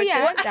after, Oh, which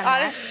yeah, is I've done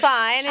that.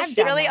 fine. I've It's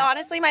done really, that.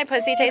 honestly, my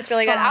pussy tastes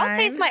really good. I'll Fine.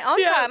 taste my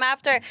own cum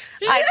after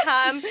I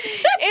cum.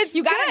 It's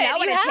You gotta good. know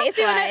what You it have tastes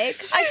to.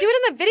 like. I do it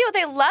in the video.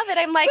 They love it.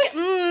 I'm like,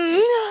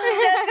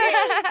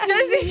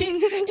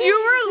 Desi,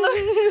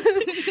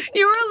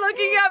 you were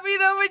looking at me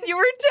though when you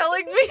were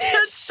telling me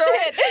the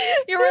story.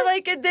 You were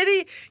like, and then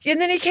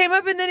he came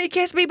up and then he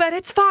kissed me, but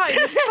it's fine.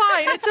 It's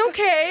fine. It's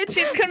okay.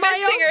 She's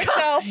convincing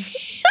herself.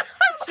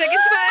 She's like,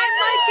 it's fine. I'm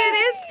like, it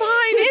is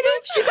fine.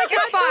 She's like,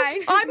 it's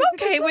fine. I'm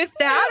okay with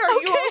that.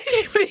 Are you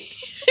okay with it?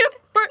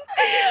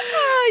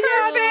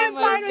 yeah, Fans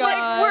my are like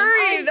God.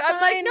 worried. I'm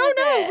like, fine no, with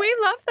it. we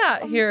love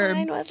that here.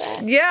 fine with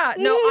it. Yeah,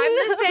 no, I'm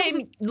the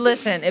same.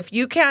 Listen, if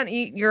you can't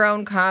eat your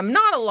own cum,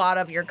 not a lot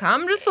of your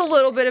cum, just a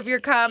little bit of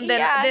your cum, then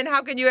Yeah. then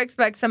how can you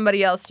expect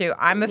somebody else to?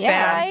 I'm a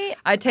fan. right?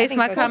 I taste think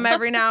my so, cum too.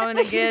 every now and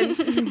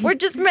again. We're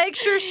just make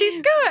sure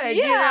she's good,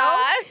 you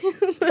know?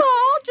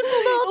 Oh, just a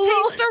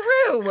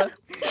little taste-a-roo.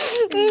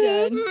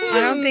 I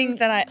don't think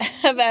that I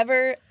have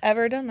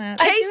ever done that.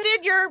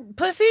 Tasted your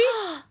pussy?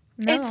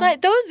 No. It's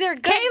like those are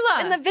good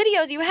Kayla. in the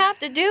videos. You have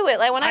to do it.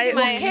 Like when I do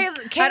my.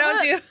 I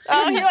don't do.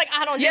 Oh, you're like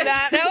I don't do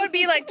that. That would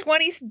be like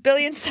 20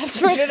 billion steps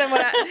further than what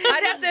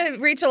I'd have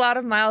to reach a lot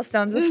of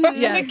milestones before I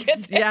Yes,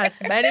 get there. yes,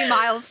 many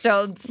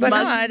milestones. But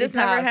no, must I be just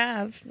never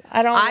passed. have.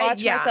 I don't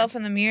watch yeah. myself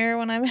in the mirror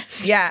when I'm.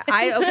 Yeah,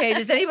 okay.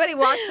 Does anybody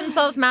watch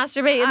themselves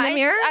masturbate in the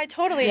mirror? I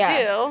totally Yeah.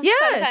 do.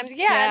 Yes. Sometimes,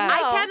 Yeah.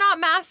 no. I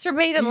cannot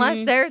masturbate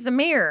unless there's a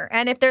mirror.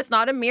 And if there's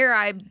not a mirror,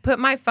 I put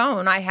my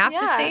phone. I have to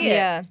Yeah. see it.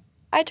 Yeah,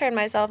 I turn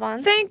myself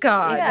on. Thank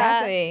God.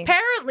 exactly.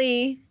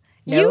 Apparently,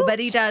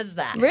 nobody does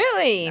that.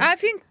 Really? I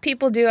think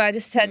people do. I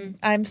just said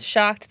I'm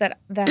shocked that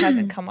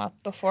hasn't come up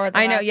before. The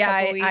I know. last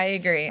Yeah, couple I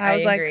weeks. agree. I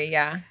was like, agree.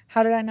 Yeah.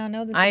 how did I not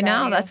know this? I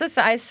know. about you? That's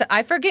what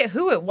I forget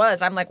who it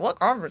was. I'm like, what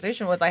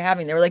conversation was I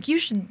having? They were like, you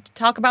should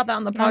talk about that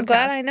on the podcast. I'm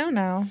glad I know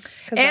now.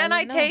 'cause and I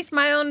didn't know. taste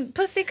my own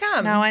pussy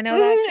cum. Now I know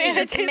that.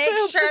 Just to make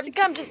sure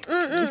I'm just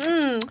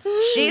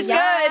she's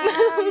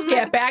good.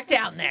 Get back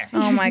down there.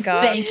 Oh my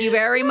God. Thank you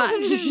very much.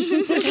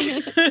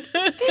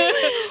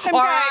 All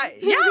right.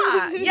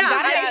 Yeah. You Yeah.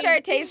 gotta make sure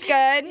it tastes good.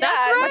 That's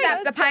right, What's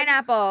that? The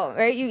pineapple,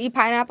 right? You eat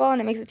pineapple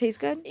and it makes it taste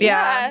good?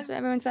 Yeah. That's what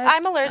everyone says.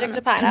 I'm allergic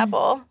to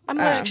pineapple. I'm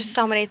allergic to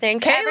so many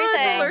things. Kayla's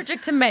Everything.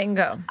 allergic to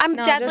mango. I'm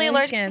No, deadly just the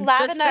allergic to skin.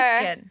 Just the lavender.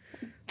 skin.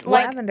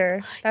 Like,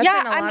 Lavender. That's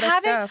yeah, in a lot of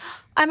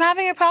stuff. I'm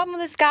having a problem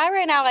with this guy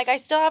right now. Like, I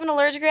still have an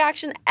allergic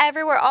reaction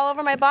everywhere, all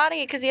over my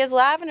body, because he has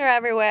lavender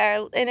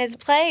everywhere in his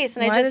place,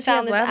 and Why I does just he have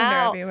found this lavender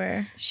out.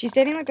 everywhere? She's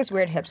dating like this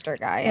weird hipster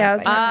guy. Yeah,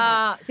 It's I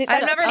like- was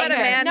That's I've never met a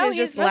painter. man No, who's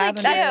he's just really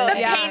lavender. cute. That's the,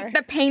 Yeah.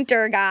 the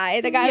painter guy.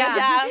 The guy Yeah.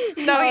 that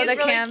No, Oh, he's the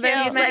really canvas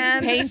cute. He's like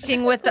man.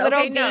 painting with the little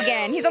okay, no.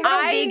 vegan. He's a little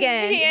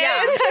vegan. He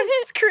Yeah. is. I'm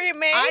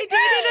screaming. I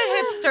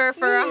dated a hipster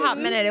for a hot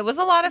minute. It was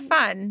a lot of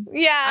fun.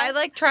 yeah. I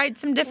like tried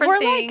some different we're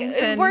things.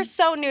 like, and we're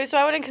so new, so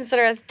I wouldn't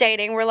consider us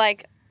dating. We're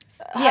like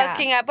Yeah,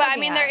 hooking up. But I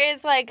hooking mean, up.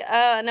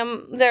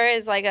 there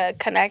is like a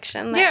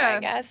connection there, Yeah. I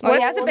guess. Well,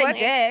 he has a We'll big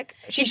see. dick.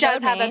 She showed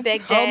does have me. a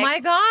big dick. oh my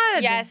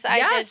God. Yes, I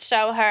did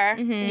show her.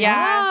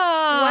 Yeah.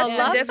 Oh, What's the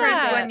love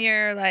difference that. when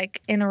you're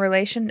like in a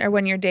relation or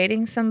when you're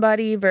dating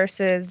somebody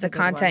versus the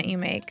content you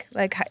make?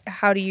 Like,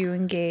 how do you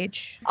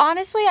engage?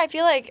 Honestly, I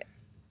feel like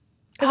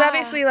Because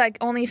obviously, like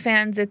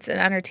OnlyFans, it's an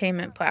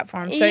entertainment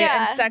platform. So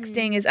Yeah. and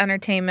sexting is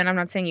entertainment. I'm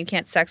not saying you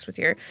can't sex with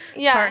your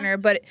Yeah. partner,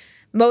 but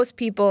most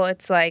people,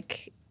 it's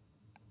like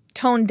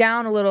toned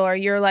down a little, or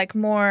you're like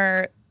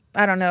more.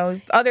 I don't know.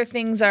 Other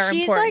things are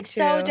he's important like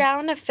so too.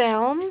 down to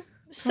film.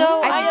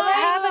 So I feel like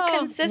have a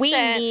consistent. We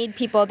need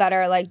people that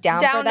are like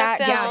down Down for to that.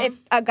 'Cause film. if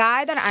a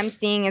guy that I'm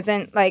seeing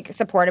isn't like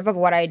supportive of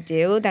what I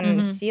do,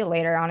 then see you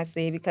later,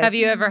 honestly. Because Have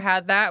you ever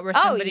had that where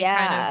Oh somebody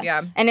kind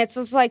of, and it's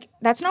just like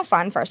that's no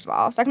fun. First of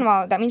all, second of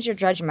all, that means you're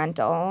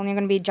judgmental, and you're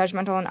gonna be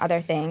judgmental on other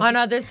things. on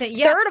other things?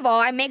 Yeah. Third of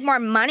all, I make more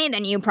money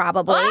than you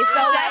probably. So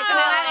let's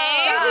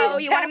go.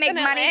 You want to make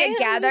money Definitely.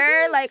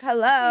 together? Like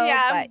hello.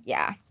 Yeah. But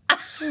yeah,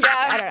 Yeah.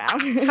 I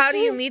don't know. How do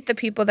you meet the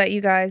people that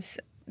you guys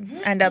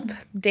end up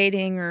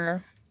dating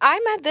or I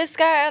met this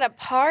guy at a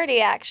party,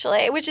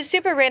 actually, which is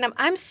super random.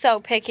 I'm so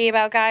picky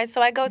about guys,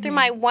 so I go through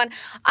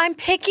I'm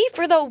picky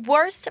for the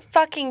worst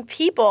fucking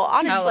people,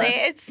 honestly.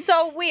 It's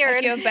so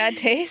weird. You have bad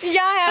taste?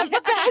 Yeah, I have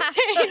bad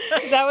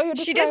taste. Is that what you're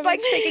She just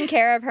likes taking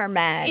care of her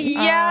men.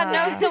 Yeah,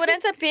 no, so it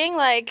ends up being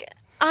like,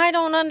 I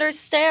don't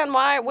understand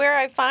where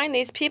I find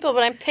these people,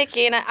 but I'm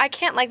picky, and I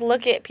can't, like,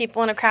 look at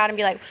people in a crowd and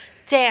be like,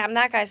 damn,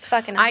 that guy's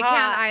fucking hot. I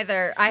can't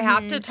either. I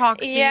have to talk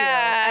to you,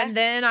 and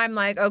then I'm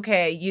like,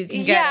 okay, you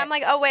can get it. I'm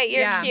like, oh wait,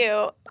 you're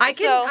cute.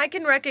 I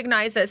can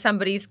recognize that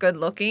somebody's good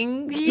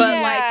looking, but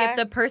like if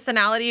the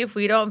personality, if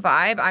we don't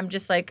vibe, I'm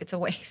just like, it's a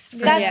waste.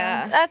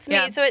 That's me.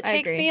 Yeah, So it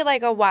takes me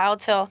like a while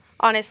till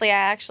honestly I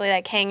actually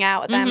like hang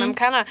out with them. I'm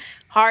kind of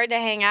hard to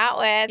hang out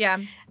with. Yeah.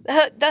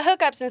 The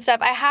hookups and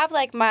stuff, I have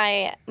like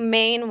my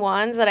main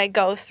ones that I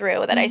go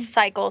through, that I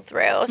cycle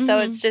through. So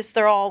it's just,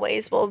 they're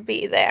always will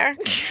be there.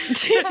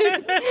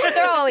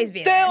 They'll always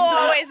be there. They'll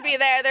always be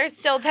there. They're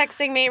still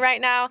texting me right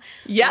now.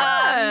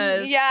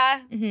 Yes.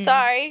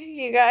 Sorry,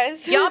 you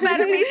guys. Y'all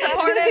better be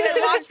supportive and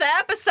watch the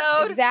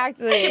episode.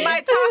 Exactly. She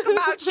might talk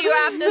about you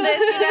after this.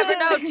 You never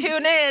know.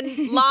 Tune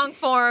in. Long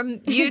form,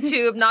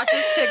 YouTube, not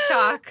just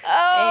TikTok.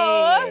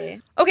 Oh.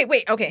 Hey. Okay,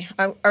 wait. Okay.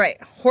 All right.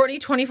 Horny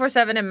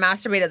 24/7 and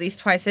masturbate at least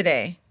twice a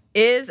day.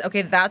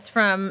 That's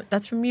from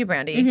you,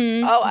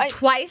 Brandi. Oh,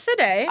 twice a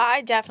day.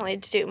 I definitely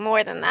do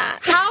more than that.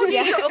 How do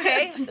you,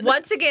 okay,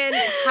 once again,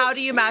 how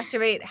do you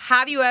masturbate?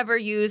 Have you ever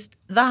used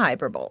the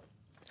hyperbolt?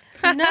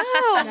 No,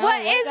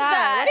 what is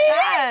that? What's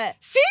that?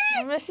 See?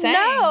 I'm just saying.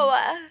 No.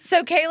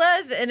 So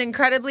Kayla is an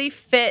incredibly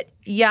fit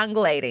young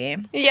lady.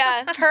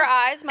 Yeah, her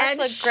eyes must And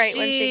look great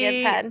when she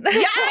gives head. Yeah.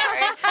 Sorry.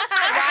 I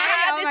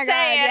had Oh to my say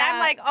God, it. yeah. I'm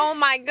like, oh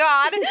my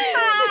God.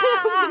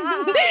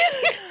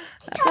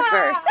 That's a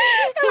first.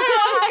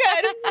 Oh,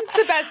 good. It's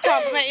the best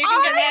compliment you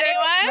can give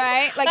anyone.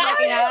 Right? Like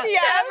looking up.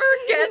 Never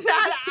get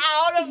that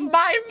out of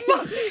my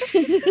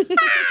mind.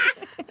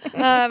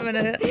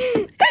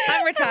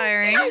 I'm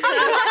retiring.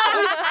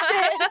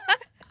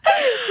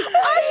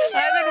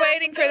 I've been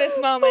waiting for this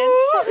moment.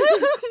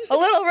 A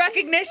little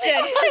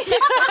recognition.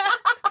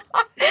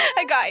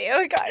 I got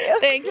you.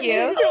 Thank you.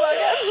 You're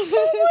welcome.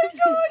 Oh my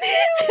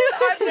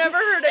God. I've never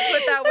heard it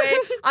put that way.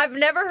 I've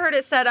never heard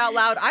it said out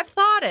loud. I've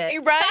thought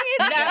it. Right?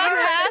 You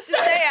have to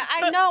say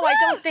it. I know. I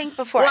don't think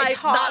before I Like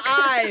talk. the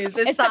eyes.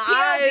 It's the eyes,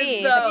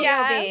 POV, though. the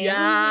POV.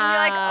 Yeah. You're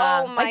like,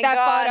 oh my Like that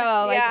God.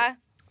 photo, like- Yeah.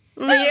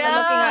 Yeah.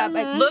 looking up,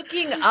 like-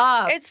 Looking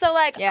up. It's so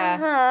like, Yeah.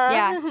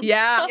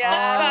 Yeah.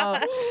 Yeah.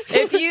 Oh.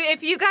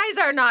 If you guys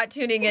are not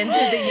tuning into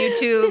the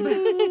YouTube,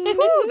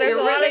 There's You're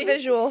a lot really- of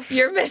visuals.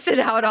 you're missing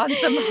out on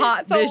some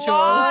hot visuals. A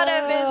lot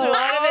of visuals. A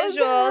lot of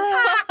visuals.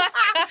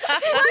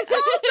 Let's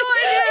all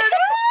join in.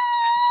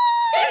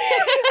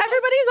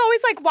 Everybody's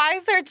always like, why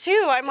is there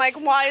two? I'm like,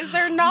 why is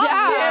there not two?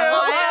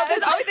 Well,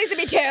 there's always things to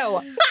be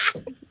two.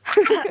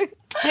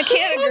 I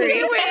can't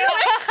agree.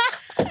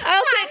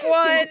 I'll take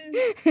one.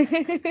 There's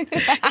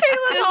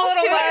a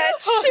little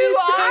much.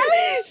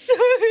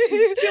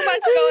 Too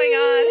much going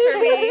on for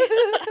me.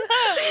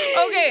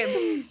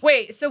 Okay,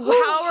 wait. So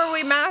how are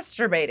we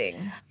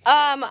masturbating?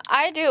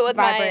 I do it with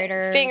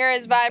Vibrator. my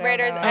fingers,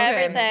 vibrators, Okay.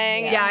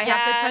 everything. Yeah, I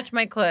have to touch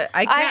my clit.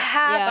 I can't. I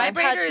have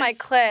to touch Vibrators- my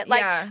clit.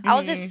 Like, yeah.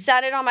 I'll just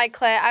set it on my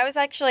clit. I was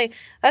actually,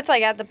 that's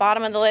like at the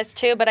bottom of the list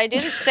too, but I do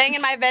this thing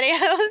in my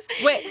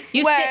videos. Wait,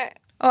 you where, sit.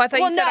 Oh, I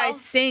thought Well, you said no. I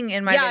sing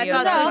in my Yeah, I videos.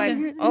 thought I was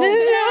that like, was- oh.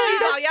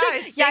 Oh, yeah,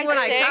 I sing Yeah, when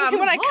I come.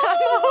 When I come.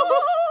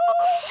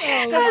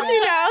 How'd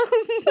you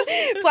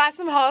know? Blast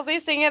some Halsey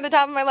singing at the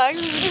top of my lungs.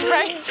 It's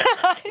right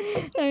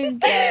time.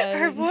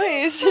 Her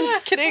voice. I'm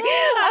just kidding.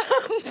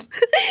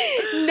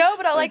 No,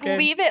 but I'll like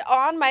leave it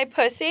on my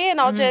pussy and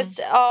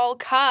I'll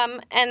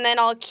come and then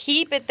I'll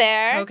keep it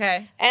there.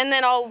 Okay. And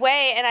then I'll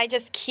wait and I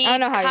just keep I don't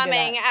know how you do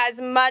coming as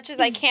much as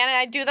I can. And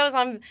I do those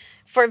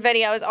for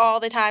videos all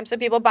the time. So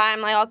people buy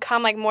them. Like, I'll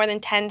come like more than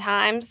 10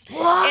 times in a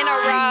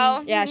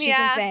row. Yeah, she's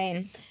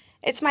insane.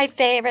 It's my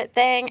favorite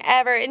thing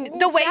ever. And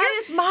the way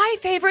That is my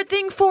favorite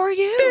thing for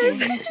you.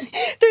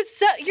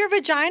 your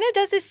vagina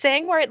does this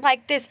thing where it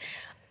like this.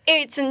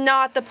 It's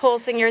not the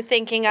pulsing you're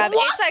thinking of.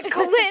 What? It's a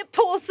clit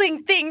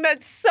pulsing thing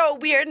that's so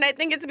weird, and I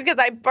think it's because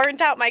I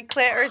burnt out my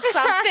clit or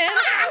something.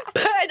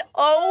 But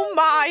oh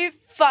my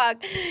fuck!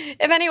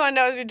 If anyone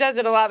knows who does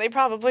it a lot, they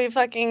probably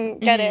fucking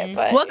get it.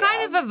 But What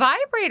kind of a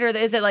vibrator?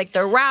 Is it like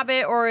the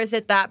rabbit or is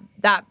it that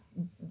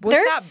what's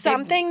there's that big-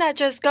 something that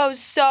just goes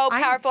so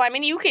powerful. I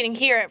mean, you can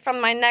hear it from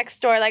my next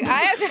door. Like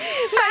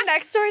my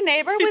next door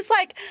neighbor was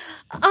like,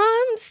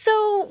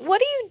 so what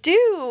do you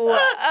do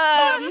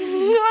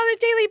on a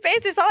daily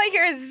basis? All I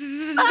hear is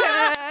zzz.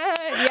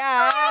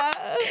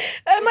 Yeah.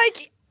 I'm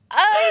like,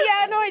 oh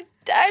yeah, no,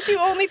 I do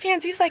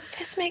OnlyFans. He's like,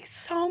 this makes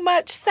so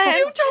much sense.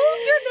 You told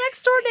your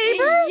next door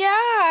neighbor?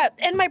 Yeah,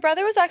 and my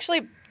brother was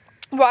actually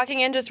walking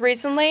in just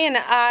recently, and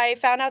I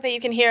found out that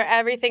you can hear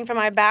everything from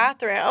my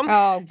bathroom.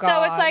 Oh, So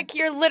God. it's like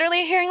you're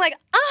literally hearing like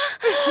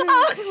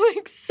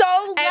like so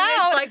loud.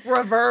 And it's like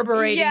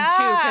reverberating too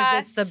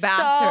because it's the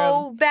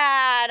bathroom. So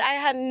bad. I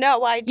had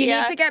no idea.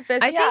 You need to get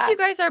business. I think you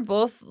guys are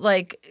both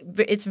like,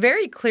 it's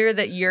very clear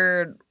that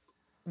you're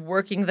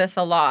working this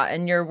a lot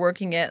and you're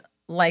working it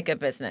like a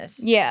business.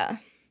 Yeah.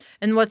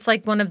 And what's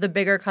like one of the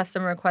bigger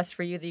customer requests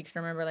for you that you can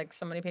remember? Like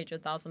somebody paid you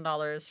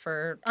 $1,000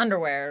 for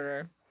underwear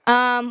or...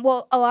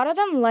 Well, a lot of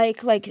them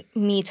like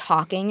me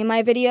talking in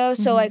my videos.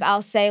 So like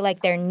I'll say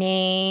like their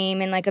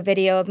name in like a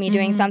video of me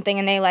doing something,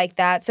 and they like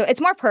that. So it's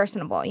more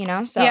personable, you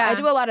know. So I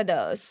do a lot of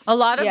those. A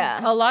lot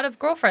of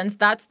girlfriends.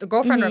 That's the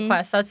girlfriend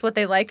requests. That's what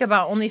they like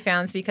about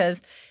OnlyFans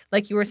because,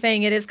 like you were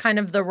saying, it is kind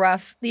of the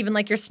rough. Even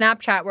like your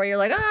Snapchat, where you're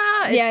like,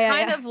 it's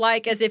kind of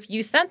like as if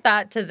you sent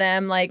that to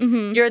them, like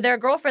you're their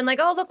girlfriend. Like,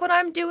 oh, look what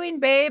I'm doing,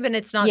 babe, and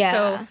it's not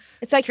so.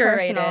 It's like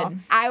curated. personal.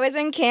 I was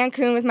in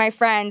Cancun with my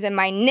friends, and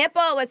my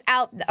nipple was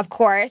out, of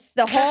course,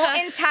 the whole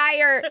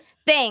entire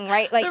thing,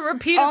 right? Like the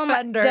repeat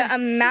offender. The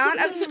amount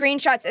of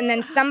screenshots, and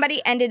then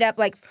somebody ended up,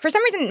 like, for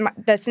some reason,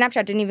 the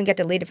Snapchat didn't even get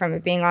deleted from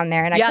it being on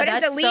there, and I couldn't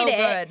delete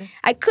it. Good.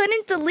 I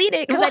couldn't delete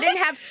it because I didn't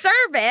have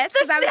service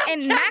because I was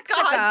in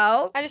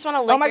Mexico. I just want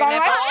to lick Oh my your God.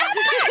 nipple.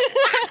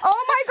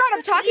 Oh my God,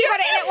 I'm talking about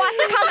it, and it wants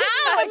to come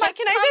out. I'm like,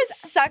 can I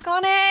just suck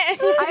on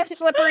it? I have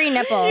slippery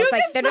nipples.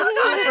 Like, they're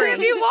just slippery. If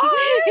you want.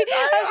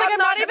 I was like, I'm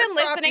not even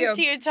gonna stop listening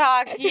to you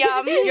talk.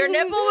 Yum. Your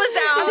nipple was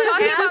out. I'm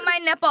talking about my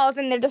nipples,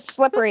 and they're just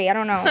slippery. I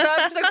don't know.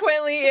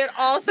 Subsequently, it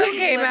also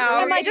came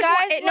out. Oh my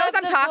It knows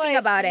I'm talking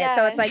about it,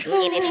 so it's like.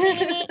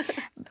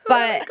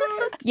 But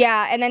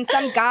yeah, and then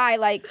some guy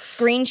like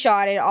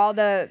screenshotted all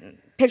the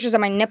pictures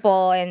of my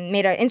nipple and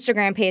made an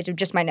Instagram page of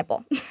just my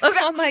nipple.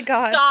 Oh my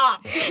God.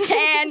 Stop.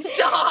 And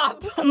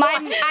Stop.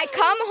 I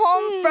come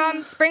home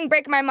from spring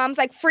break, my mom's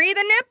like, free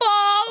the nipple.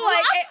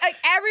 Like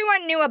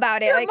everyone knew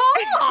about it. Your like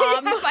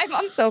mom. my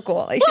mom's so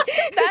cool. Like,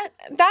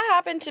 that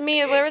happened to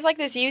me. There was like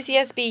this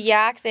UCSB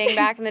Yak thing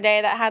back in the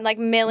day that had like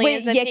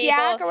millions of Yik people.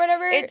 Yak or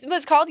whatever? It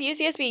was called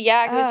UCSB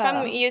Yak. It was from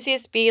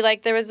UCSB.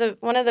 Like there was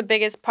one of the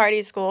biggest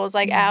party schools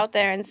like out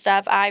there and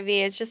stuff.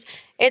 Ivy.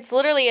 It's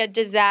literally a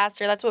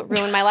disaster. That's what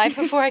ruined my life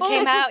before I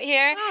came out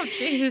here. Oh,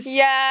 jeez.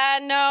 Yeah,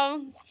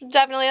 no,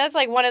 definitely. That's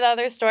like one of the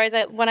other stories.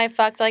 When I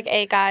fucked like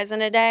 8 guys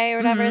in a day or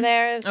whatever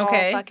there. It's all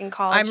fucking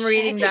college I'm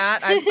reading shit.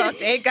 that. I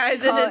fucked 8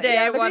 guys in a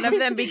day. One of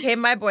them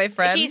became my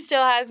boyfriend. He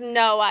still has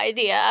no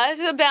idea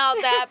about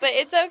that, but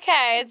it's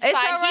okay. It's fine.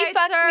 all right, He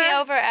fucked sir. me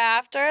over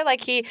after.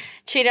 Like, he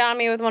cheated on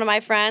me with one of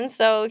my friends,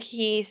 so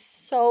he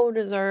so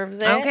deserves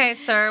it. Okay,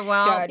 sir.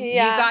 Well, Good. you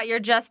Yeah. got your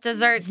just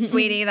desserts,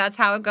 sweetie. That's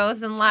how it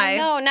goes in life.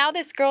 No, now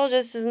this girl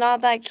just is not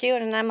that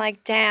cute, and I'm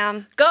like,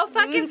 damn. Go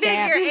fucking figure.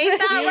 Ain't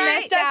that You right?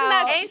 missed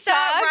out. Ain't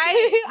that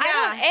right? I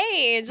don't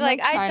age. Like,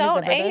 I trying to don't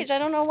zipper age. this. I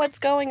don't know what's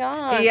going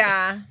on.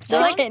 Yeah. So,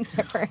 I like, can't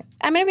zipper.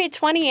 I'm going to be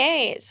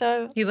 28,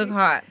 so You look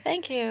hot.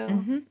 thank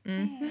you.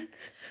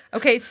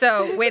 Okay,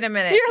 so wait a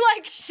minute. You're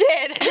like,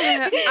 shit.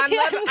 I'm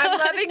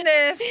loving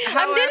this.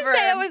 However, I didn't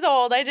say I was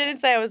old. I didn't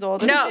say I was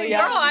old. I'm No, so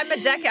young. girl,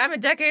 I'm a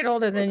decade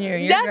older than you.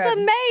 You're That's good.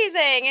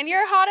 amazing, and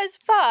you're hot as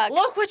fuck.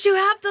 Look what you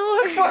have to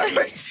look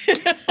forward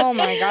to. Oh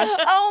my gosh.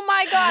 Oh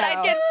my God, No.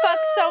 I'd get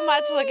fucked so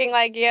much looking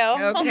like you.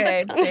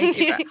 Okay, thank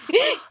you.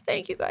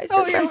 Thank you guys.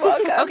 Oh, you're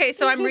welcome. Okay,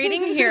 so I'm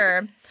reading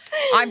here.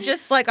 I'm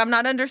just like, I'm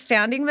not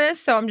understanding this,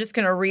 so I'm just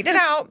going to read it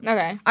out.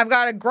 Okay. I've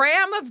got a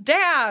gram of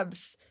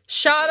dabs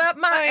shot up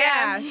my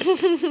ass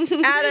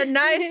at a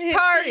nice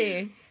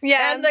party.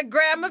 Yeah. And the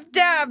gram of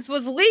dabs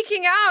was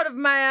leaking out of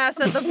my ass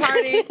at the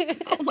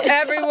party.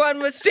 Everyone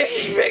was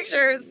taking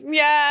pictures.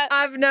 Yeah.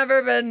 I've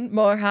never been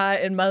more high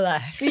in my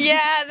life.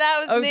 Yeah,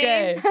 that was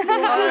Okay. me.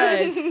 All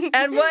right.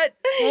 And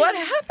what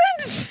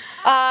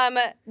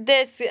happened?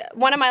 This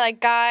one of my like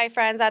guy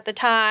friends at the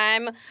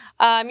time,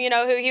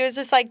 who he was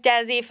just like,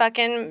 Desi,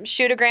 fucking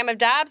shoot a gram of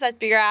dabs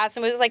up your ass,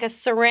 and it was like a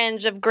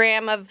syringe of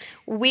gram of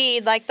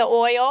weed, like the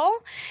oil.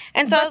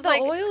 And so I was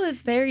like, oil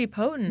is very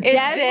potent. it's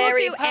Des will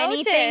very do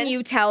anything potent.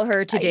 you tell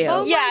her to do.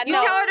 Yeah, you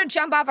no. tell her to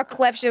jump off a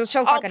cliff, she'll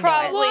I'll fucking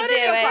probably do it. do What an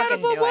it.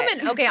 incredible Fucking do it.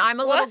 woman. Okay, I'm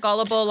a little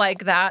gullible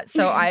like that,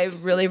 so I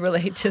really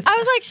relate to that. I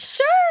was like,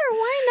 sure,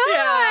 why not?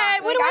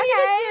 Yeah. What Like, do I okay.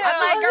 need to do? I'm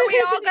like, are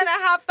we all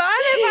gonna have fun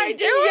if I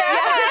do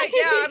it?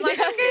 I'm like,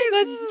 okay,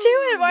 Let's do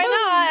it. Why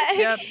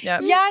not?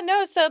 Yep. Yeah,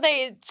 no. So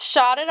they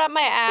shot it up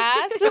my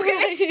ass.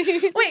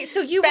 Wait,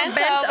 so you Bent were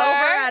bent over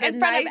at in a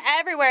front nice... of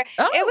everywhere.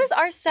 Oh. It was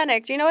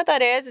arsenic. Do you know what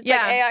that is? It's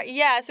Yeah. like AR.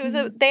 Yeah. So it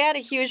was they had a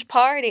huge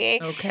party.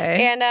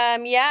 Okay. And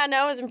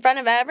it was in front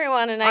of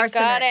everyone, and I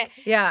got it.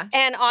 Yeah.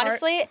 And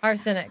honestly,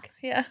 Arsenic.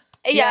 Yeah.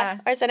 yeah,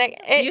 arsenic.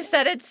 You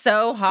said it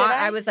so hot. Did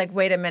I? I was like,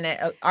 wait a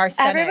minute.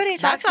 Arsenic. Everybody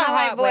talks That's a about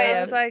my hot way voice.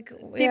 of- It's like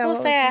People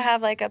say I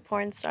have like a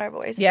porn star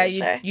voice. Yeah, for you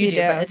sure. you You do,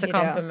 do, but it's a you do.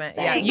 compliment.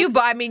 Yeah, Thanks.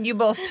 you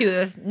both too.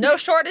 There's no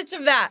shortage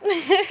of that.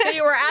 So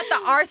you were at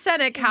the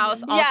Arsenic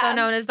House, also Yeah.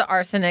 known as the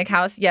Arsenic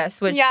House. Yes,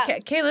 which Yeah.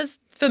 Kayla's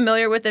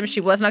familiar with them.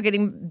 She was not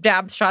getting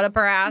dabs shot up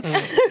her ass.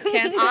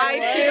 Can't say I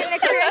what. too. An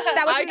experience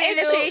that was I an too.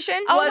 initiation.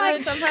 Oh my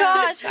wasn't-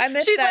 gosh. I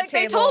missed She's that like,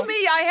 they table. told me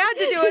I had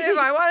to do it if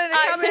I wanted to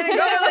come in and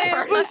go to the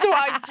party. So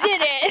I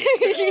did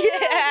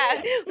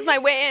it. Yeah. It was my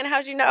way in.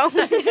 How'd you know?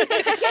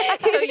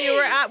 So you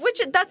were at,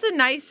 that's a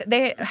nice,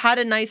 they had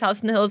a nice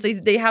house in the hills.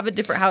 They have a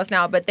different house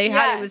now, but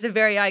Yeah. it was a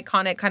very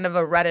iconic kind of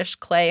a reddish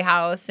clay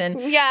house. And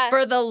Yeah.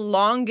 for the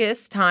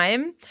longest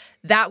time,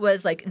 that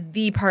was like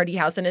the party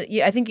house. And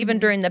I think even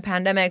during the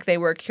pandemic, they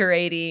were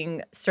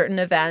curating certain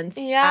events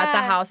at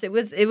the house. It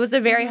was a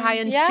very high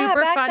end,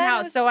 super fun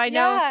house. So I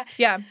know,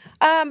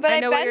 but I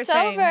know what you're bent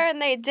saying. over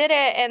and they did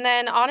it, and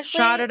then honestly,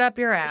 shot it up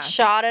your ass.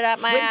 Shot it up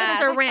my ass. With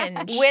the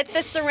syringe. With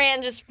the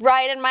syringe, just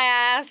right in my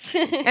ass.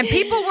 And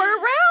people were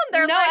around.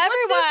 They're no, like,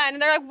 everyone.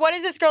 They're like, what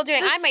is this girl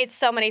doing? I made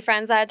so many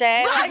friends that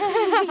day. Like,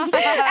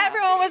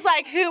 everyone was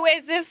like, who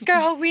is this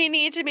girl? We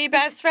need to be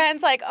best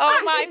friends. Like,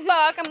 oh my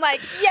fuck. I'm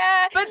like,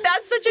 yeah. But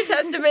that's such a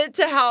testament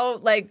to how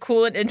like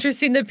cool and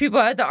interesting the people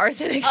at the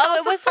arsenic house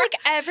it was like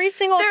every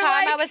single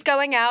time I was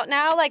going out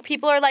now, like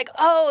people are like,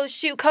 oh,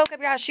 shoot coke up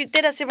your ass, shoot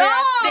this up your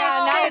ass.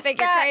 Yeah, now you think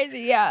you're crazy.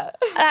 Yeah.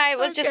 And I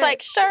was just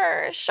like,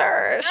 sure.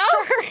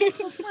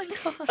 Oh my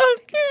God.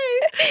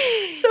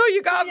 Okay. So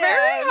you got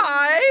very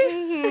high.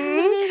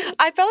 Mm-hmm.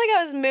 I felt like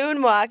I was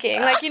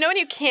moonwalking. Like, you know when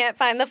you can't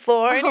find the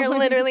floor and you're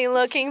literally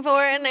looking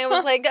for it? And I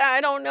was like,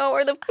 I don't know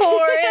where the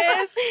floor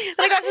is. And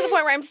I got to the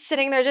point where I'm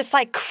sitting there just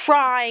like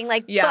crying,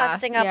 like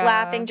busting up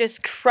laughing,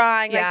 just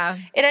crying. Like,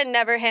 it had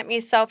never hit me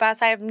so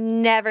fast. I have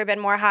never been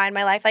more high in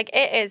my life. Like,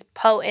 it is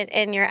potent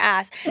in your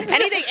ass.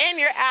 Anything in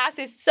your ass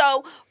is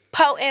so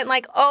potent.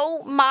 Like,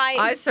 oh my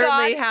God. I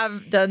certainly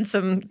have done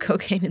some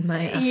cocaine in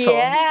my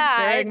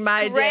asshole during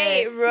my great,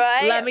 day.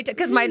 Right? Let me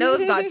because my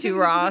nose got too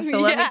raw. So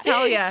let me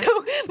tell you.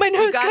 So my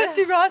nose got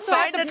too raw, so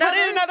I have to put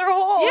it in another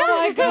hole. Yeah,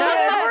 oh my God.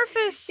 another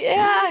orifice.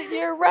 Yeah,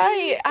 you're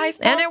right. I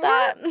felt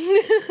that.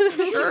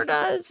 Sure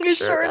does. It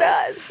sure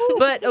does.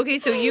 But okay,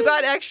 so you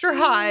got extra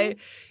high.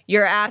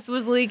 Your ass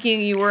was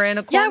leaking. You were in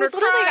a corner. Yeah, it was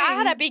literally crying. like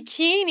I had a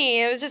bikini.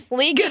 It was just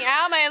leaking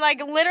out.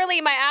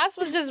 Literally, my ass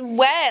was just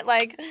wet.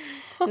 Like, it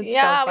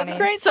was a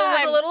great time. So it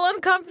was a little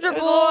uncomfortable. It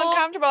was a little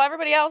uncomfortable.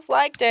 Everybody else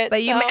liked it.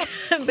 But you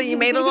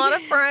made a lot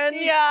of friends.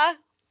 Yeah.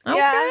 Okay.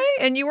 Yeah.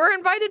 And you were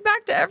invited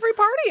back to every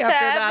party after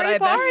that, I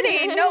bet. Every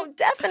party. No,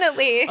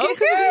 definitely.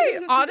 Okay.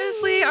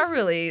 Honestly, I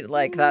really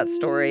like that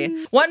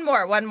story. One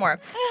more.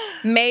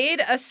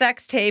 Made a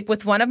sex tape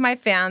with one of my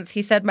fans.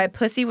 He said my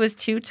pussy was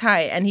too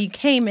tight and he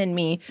came in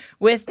me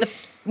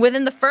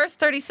within the first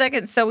 30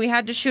 seconds, so we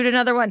had to shoot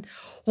another one.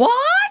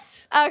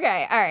 What?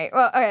 Okay, all right.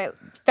 Well, okay.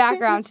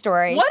 Background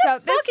story. What so a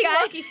fucking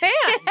lucky fan.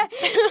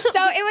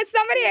 So it was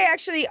somebody I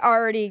actually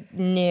already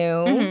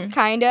knew,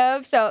 kind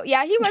of. So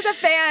yeah, he was a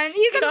fan.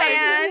 He's a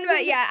fan,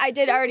 but yeah, I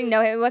did already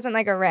know him. It wasn't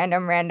like a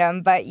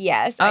random, but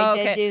yes, I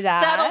did do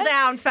that. Settle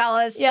down,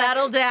 fellas. Yeah.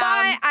 Settle down.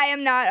 But I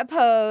am not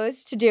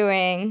opposed to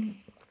doing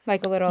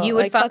like a little. You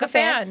would like, fuck a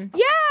fan.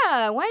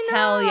 Yeah, why not?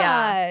 Hell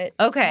yeah.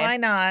 Okay. Why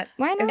not?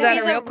 Why not? Is that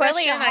He's a real a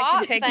really question? I hot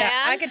can take fan.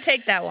 that. I could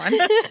take that one.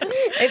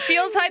 It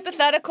feels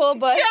hypothetical,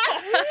 but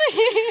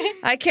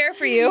I care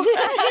for you.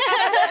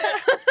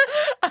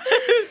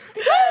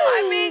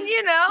 I mean,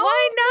 you know.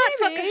 Why not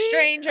fuck a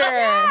stranger?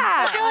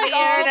 I feel like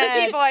all the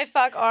people I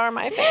fuck are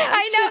my fans.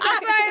 I know.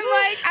 That's why I'm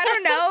like, I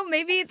don't know.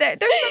 Maybe there's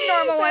some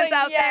normal ones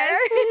out there.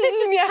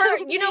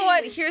 You know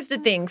what? Here's the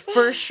thing.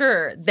 For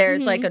sure,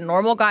 there's like a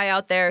normal guy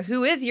out there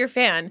who is your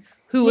fan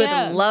who would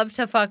love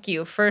to fuck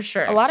you, for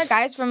sure. A lot of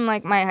guys from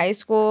like my high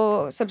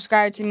school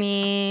subscribe to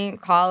me,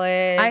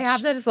 college. I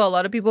have that as well. A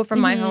lot of people from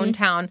my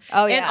hometown.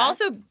 Oh, yeah. And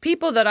also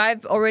people that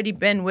I've already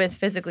been with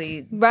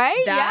physically.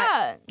 Right?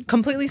 That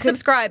completely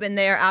subscribe and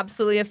they're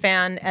absolutely a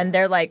fan and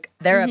they're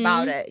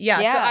about it.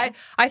 Yeah. So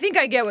I think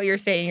I get what you're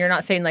saying. You're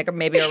not saying like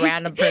maybe a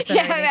random person.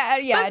 But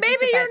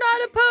maybe you're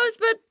not opposed,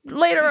 but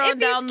later on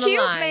down the line. If he's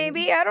cute,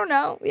 maybe. I don't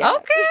know. Yeah.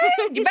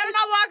 Okay. You better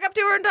not walk up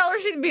to her and tell her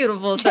she's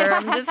beautiful, sir.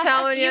 I'm just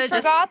telling you. You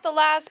forgot the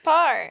last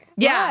part.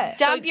 Yeah.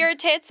 Dump your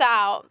tits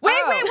out. Wait.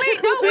 No,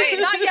 wait.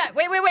 Not yet.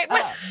 Wait. The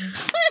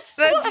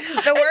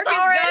work is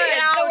done.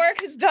 Out. The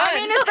work is done. I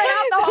mean, it's been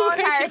out the whole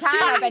entire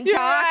time I've been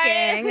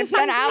talking. It's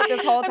been out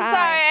this whole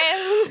time.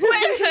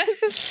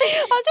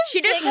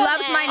 She just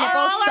loves my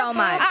nipples so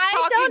much.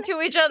 Talking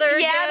to each other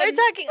Yeah, again. they're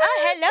talking. Oh,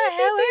 hello,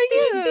 how are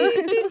you?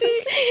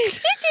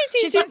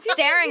 She's been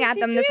staring at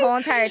them this whole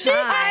entire time.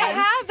 I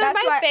have. They're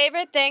my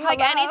favorite thing. Like,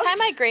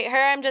 anytime I greet her,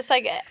 I'm just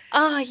like,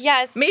 oh,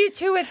 yes. Me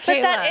too with Kayla.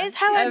 But that is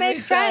how I make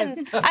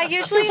friends. I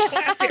usually,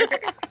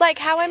 like,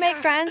 how I make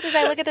friends is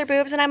I look at their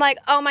boobs and I'm like,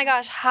 oh my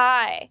gosh,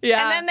 hi.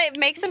 Yeah. And then it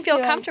makes them feel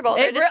comfortable.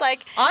 They're just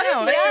like,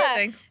 honestly,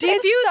 interesting.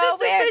 Diffuse so is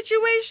the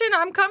situation.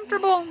 I'm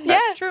comfortable.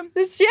 That's true.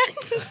 Yeah.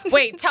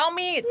 Wait, tell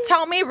me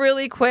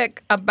really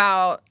quick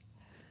about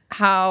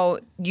how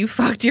you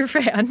fucked your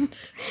fan.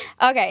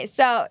 Okay,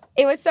 so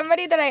it was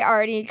somebody that I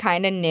already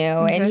kind of knew,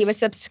 and he was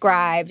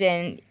subscribed,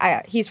 and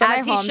he's from my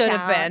hometown. As he should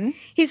have been.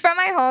 He's from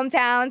my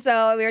hometown,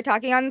 so we were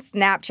talking on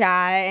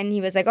Snapchat, and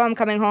he was like, oh, I'm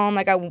coming home.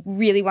 Like, I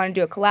really want to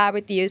do a collab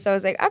with you. So I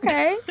was like,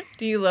 okay.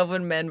 Do you love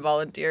when men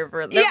volunteer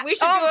for that? Yeah, we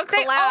should do a collab.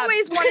 They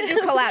always want to do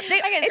collab.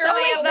 It's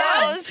always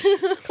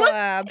those.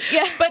 Collab.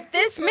 Yeah. But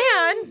this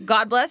man,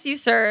 God bless you,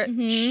 sir,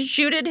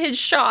 shooted his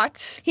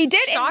shot. He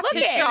did, Shot and look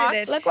his it.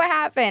 shot. Look what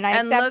happened. I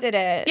accepted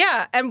it.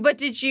 Yeah,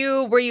 but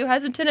were you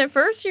hesitant at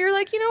first? You're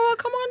like, you know what,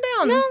 come on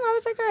down. No, I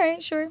was like, all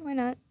right, sure, why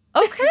not?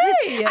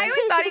 Okay. I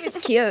always thought he was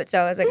cute,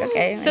 so I was like,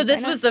 okay. So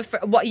this was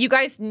you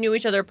guys knew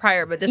each other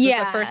prior, but this was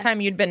the first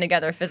time you'd been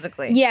together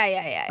physically.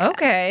 Yeah.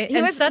 Okay.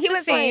 He was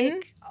scene.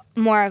 like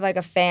more of like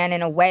a fan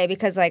in a way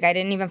because like I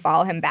didn't even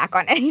follow him back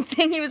on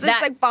anything. He was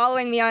just like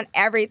following me on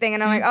everything,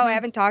 and I'm like, oh, I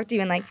haven't talked to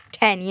you in like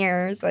 10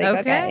 years. Like,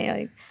 okay.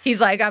 Like, he's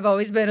like, I've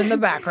always been in the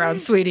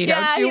background, sweetie.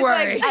 Don't you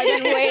worry. Like,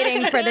 I've been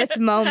waiting for this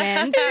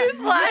moment. He's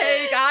like,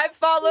 I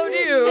followed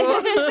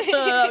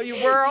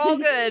you. We're all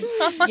good.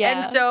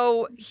 Yeah. And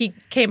so he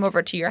came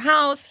over to your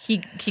house. He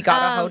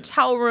got a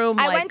hotel room.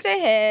 I went to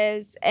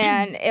his,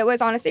 and it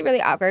was honestly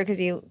really awkward because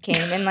he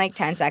came in like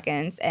 10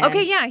 seconds. And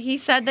okay, yeah, he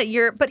said that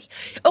but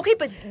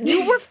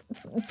you were,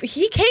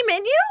 he came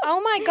in you?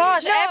 Oh my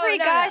gosh, every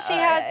guy she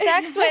has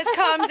sex with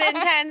comes in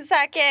 10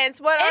 seconds.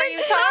 What are you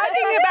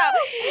talking about?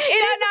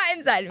 Not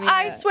inside me.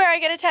 I swear I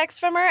get a text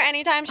from her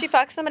anytime she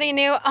fucks somebody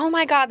new. Oh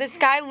my God, this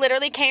guy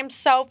literally came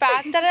so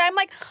fast at it. I'm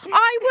like,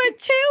 I would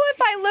too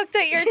if I looked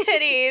at your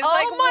titties.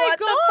 Like, what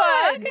the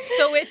fuck?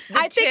 So it's the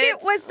I think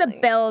it was the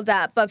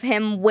buildup of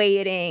him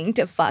waiting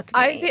to fuck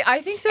me.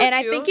 I think so too. And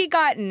I think he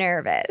got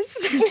nervous.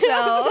 So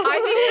I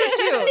think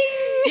so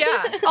too.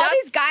 Yeah. All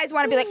these guys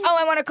want to be like, oh,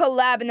 I want to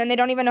collab, and then they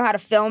don't even know how to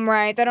film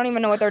right. They don't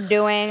even know what they're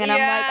doing. And I'm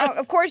like, oh,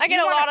 of course. I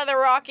get a lot of the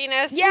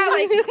rockiness. Yeah,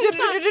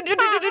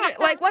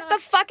 like what the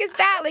fuck is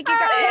that? Like you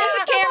got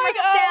hold the camera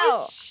still.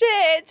 Oh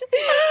shit!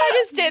 I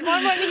just did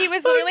one when he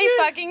was literally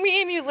fucking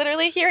me, and you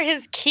literally hear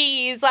his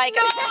keys like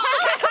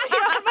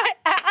on my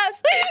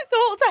ass the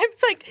whole time.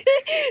 It's like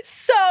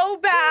so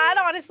bad.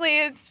 Honestly,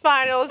 it's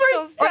fine. It was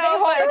still so. Or they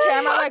hold the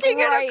camera like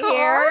right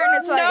here, and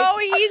it's like no,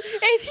 he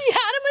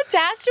had him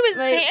attached to his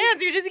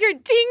pants. You just hear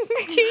ding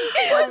ding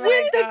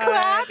with the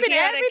clap and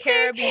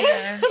everything.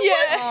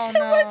 Yeah. Oh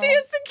no. Was he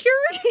a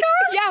security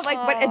guard? yeah,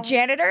 like what a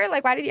janitor?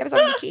 Like why did he have so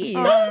many keys?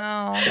 Oh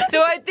no.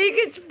 So I think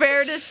it's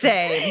fair to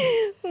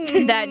say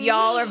that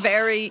y'all are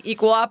very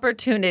equal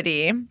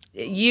opportunity.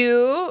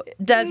 You,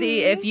 Desi,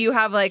 if you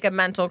have like a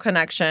mental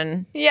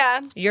connection,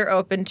 you're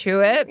open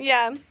to it.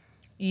 Yeah.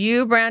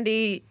 You,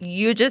 Brandi,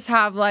 you just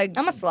have like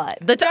I'm a slut.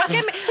 I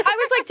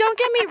was like, don't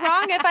get me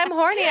wrong. If I'm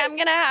horny, I'm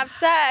gonna have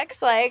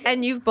sex. Like,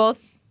 and you've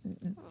both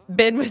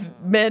been with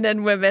men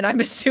and women. I'm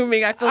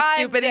assuming. I feel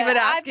stupid even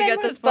asking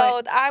at this point.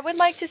 Both. I would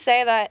like to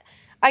say that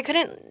I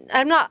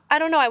don't know.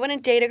 I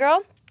wouldn't date a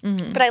girl.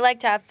 Mm-hmm. But I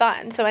like to have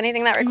fun. So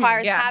anything that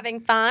requires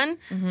having fun,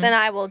 then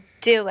I will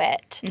do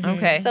it. Mm-hmm.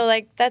 Okay. So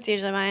like that's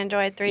usually my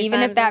enjoyed threesomes.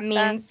 Even if that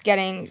means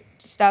getting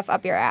stuff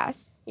up your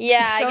ass.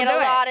 Yeah, I get a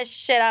lot of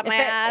shit up my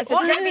ass. If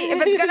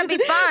it's gonna be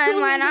fun,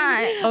 why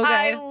not?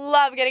 Okay. I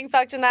love getting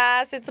fucked in the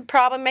ass. It's a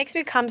problem. It makes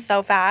me come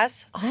so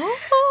fast. Oh.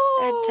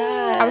 It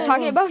does. I was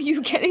talking about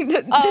you getting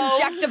the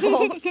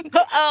injectables.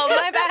 Oh,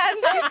 my bad.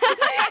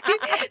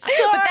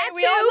 Sorry,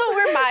 we all know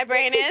where my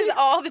brain is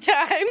all the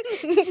time.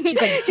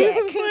 She's like,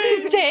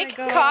 dick,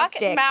 cock,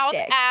 dick, mouth,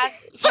 dick.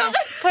 ass,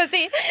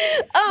 pussy.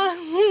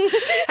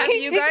 Have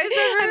you guys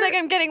ever? I'm like,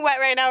 I'm getting wet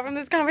right now from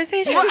this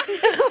conversation.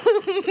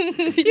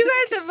 You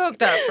guys have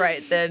hooked up,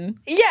 right? Then.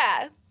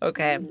 Yeah.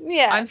 Okay.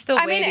 Yeah. I'm still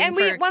waiting. And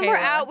for when we're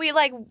Kayla. out, we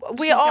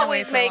gonna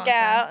always wait for a make long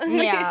time.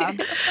 out.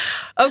 Yeah.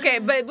 Okay,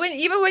 but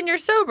even when you're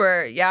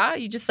sober,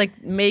 you just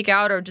like make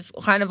out, or just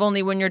kind of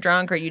only when you're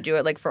drunk, or you do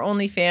it like for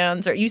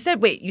OnlyFans, or you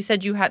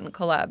said you hadn't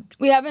collabed.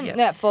 We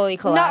haven't fully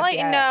collabed Not like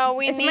yet. no,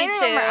 we it's need mainly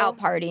to. when we're out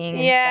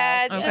partying.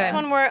 Yeah, and it's stuff. just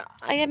when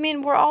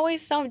we're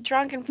always so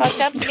drunk and fucked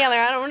up together.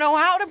 I don't know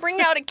how to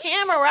bring out a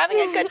camera. We're having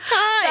a good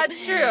time.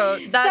 That's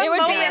true. Some it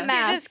would be a moments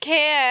mess. you just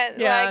can't.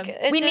 Yeah. Like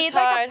it's we just need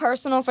hard. like a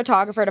personal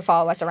photographer to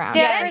follow us around.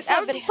 Yeah, that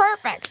would be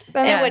perfect.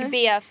 It would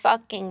be a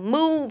fucking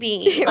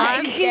movie.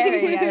 I'm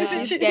scared.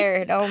 I'm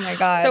scared. Oh my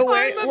god. So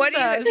what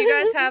do you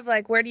guys have,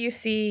 like, where do you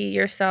see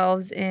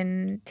yourselves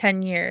in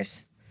 10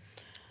 years?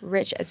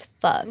 Rich as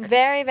fuck.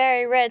 Very,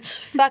 very rich,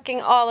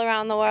 fucking all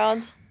around the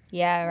world.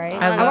 Yeah, right.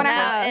 I I want a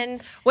mountain,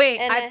 house. Wait,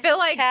 in I a feel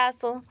like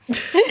castle.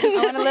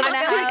 I want to live in a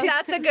I feel like house.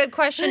 that's a good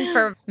question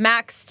for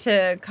Max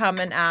to come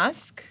and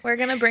ask. We're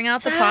gonna bring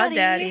out the pod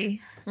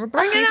daddy. We're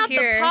bringing He's out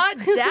here. the pod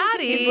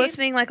daddy. He's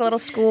listening like a little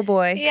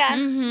schoolboy. Yeah.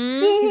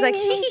 He's like,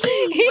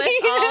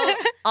 with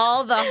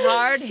all the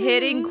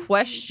hard-hitting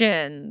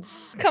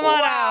questions. come on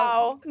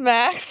Wow. out,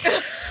 Max.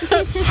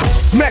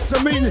 Max,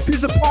 I mean,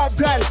 he's a pop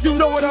daddy. You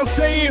know what I'm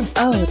saying?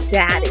 Oh,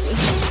 daddy.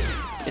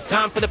 It's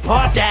time for the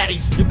pod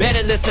daddies. You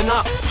better listen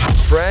up.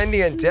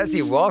 Brandi and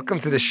Desi, welcome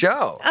to the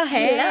show. Oh,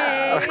 hey.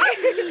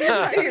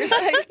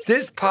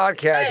 This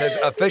podcast has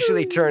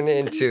officially turned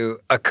into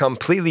a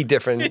completely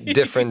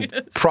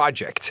different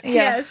project.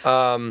 Yes.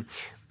 I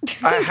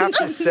have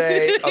to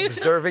say,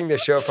 observing the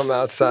show from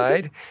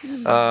outside,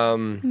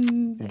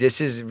 this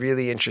is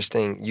really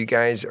interesting. You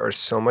guys are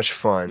so much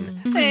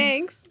fun.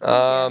 Thanks.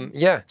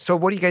 Yeah. So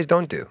what do you guys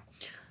don't do?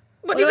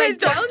 What do you guys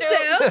don't do?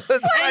 It's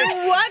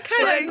like, What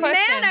kind of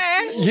question.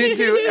 manner? you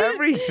do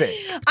everything.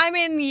 I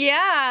mean,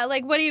 yeah.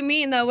 Like, what do you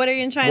mean, though? What are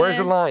you trying Where's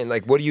to... the line?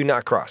 Like, what do you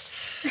not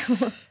cross?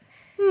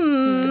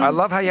 I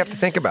love how you have to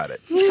think about it.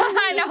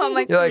 I I know. I'm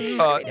like, You're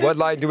like, what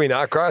line do we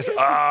not cross?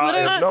 I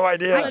have no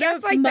idea. I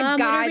guess like Mom, the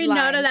what are guidelines. we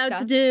not allowed stuff.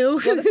 to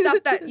do? Well, the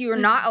stuff that you're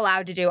not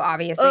allowed to do,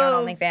 obviously,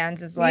 on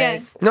OnlyFans is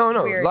like No,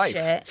 weird life.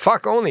 shit.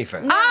 Fuck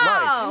OnlyFans.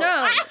 Oh,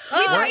 No.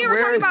 we thought you were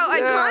talking about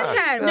like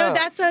content. No,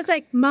 that's why I was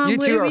like, Mom, You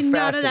what two are we are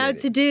not allowed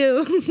to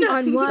do?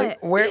 On what?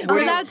 Where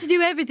We're allowed to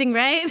do everything,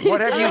 right?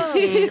 What have you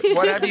seen?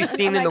 What have you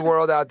seen in the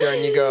world out there?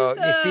 And you go,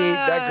 you see,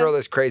 that girl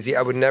is crazy.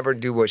 I would never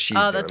do what she's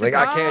doing. Like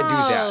I can't do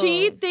that.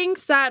 She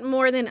thinks that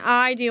more than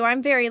I do.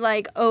 I'm very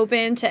like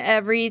open to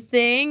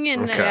everything,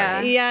 and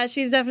Okay. yeah,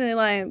 she's definitely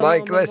like. a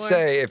Like, little bit let's more.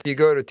 say if you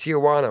go to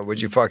Tijuana,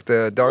 would you fuck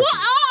the donkey?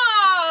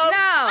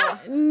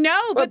 No,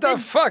 What but the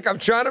fuck? I'm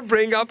trying to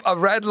bring up a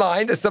red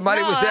line that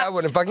somebody would say I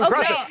wouldn't fucking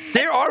cross it.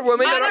 There are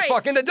women that are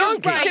fucking the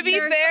donkey. To be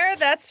fair,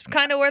 that's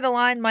kind of where the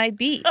line might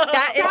be.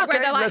 That is where Okay,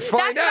 the line. let's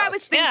That's find what I out.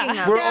 was thinking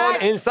of. We're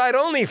on Inside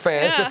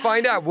OnlyFans to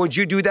find out. Would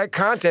you do that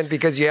content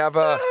because you have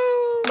an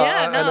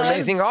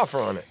amazing offer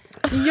on it?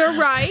 You're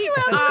right.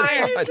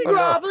 I I don't know.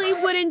 probably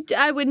wouldn't.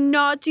 I would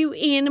not do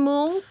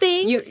animal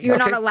things. You're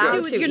not Okay, allowed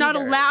good. to. You're not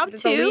either. allowed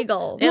It's to.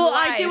 illegal. Well,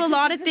 I do a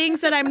lot of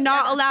things that I'm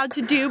not allowed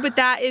to do, but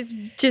that is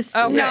just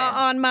not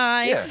on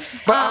my. Yeah,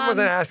 but I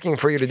wasn't asking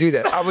for you to do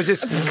that. I was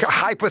just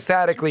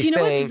hypothetically Do you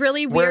know saying, what's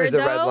really where weird is the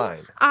though? red line?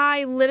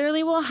 I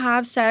literally will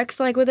have sex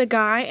like with a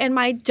guy, and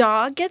my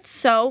dog gets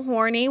so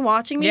horny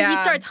watching me. He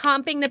Yeah. starts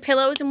humping the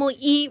pillows and will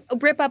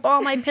rip up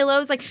all my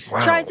pillows. Like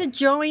tries to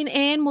join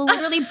in, will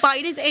literally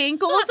bite his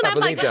ankles, and I I'm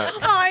believe like,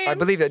 that. I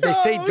believe that. They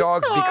say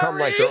dogs become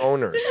like their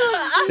owners.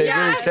 They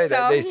really say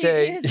that. They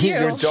say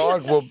your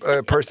dog will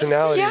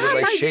personality will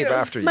like shape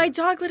after you. My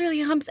dog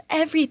literally humps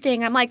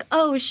everything. I'm like,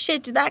 oh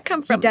shit, did that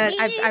come from me?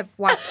 I've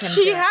watched him.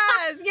 She do it.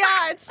 has,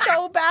 yeah. It's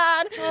so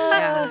bad.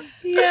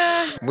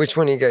 Yeah. Which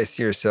one do you guys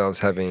see yourselves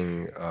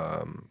having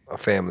a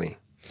family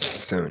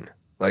soon?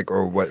 Like,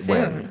 or what?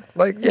 When?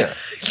 Like, yeah.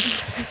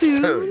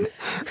 Soon.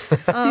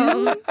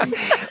 All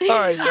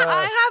right.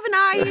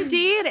 I have an IUD.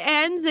 It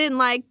ends in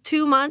like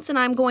 2 months, and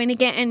I'm going to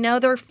get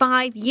another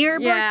 5-year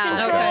birth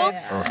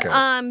control.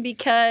 Okay.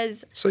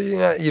 Because So you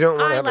don't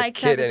want to have a like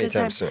to kid have a good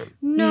anytime time. soon.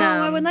 No,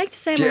 I would like to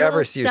say I'm Do you a ever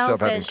little see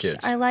yourself having selfish.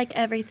 kids? I like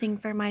everything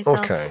for myself.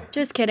 Okay.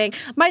 Just kidding.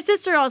 My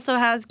sister also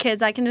has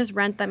kids. I can just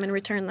rent them and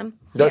return them.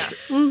 That's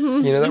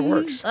you know that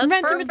works. Rent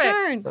and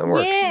return. That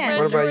works. Yeah.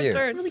 What about you?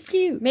 Really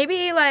cute.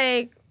 Maybe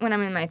like when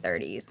I'm in my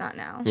 30s, not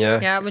now. Yeah.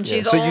 Yeah, when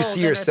she's So you old see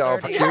in her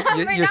yourself. 30s.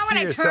 You Right now see when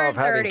I yourself turn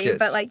having 30, kids.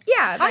 but like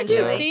yeah, I do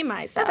eventually. see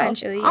myself.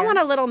 Eventually, I yeah. want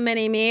a little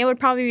mini me. It would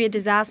probably be a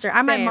disaster.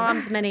 I'm my Same.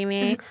 mom's mini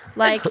me.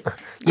 Like,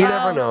 You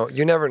never know.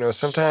 You never know.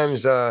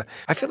 Sometimes I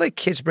feel like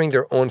kids bring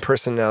their own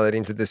personality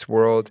into this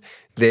world.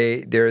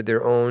 They're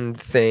their own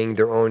thing,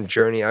 their own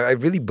journey. I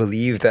really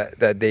believe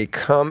that they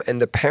come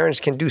and the parents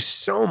can do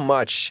so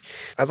much.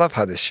 I love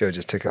how this show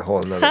just took a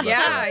whole another left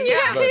Yeah, turn.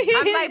 yeah. But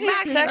I'm like,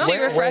 Max, It's actually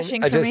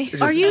refreshing for me.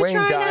 are you Wayne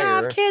trying to Dyer,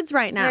 have kids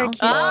right now?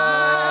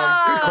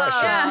 good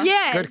question.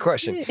 Yes. Good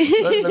question.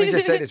 Let me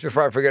just say this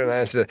before I forget and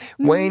answer it.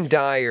 Wayne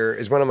Dyer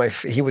is one of my.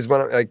 He was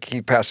one of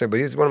he passed away, but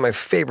he was one of my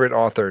favorite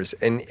authors,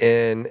 and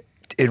it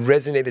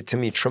resonated to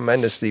me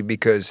tremendously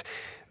because.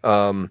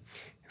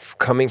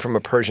 Coming from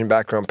a Persian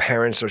background,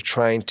 parents are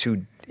trying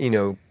to,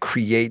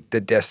 create the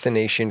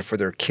destination for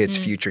their kids'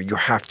 future. You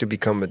have to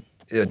become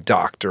a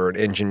doctor, or an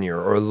engineer,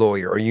 or a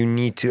lawyer, or you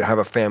need to have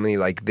a family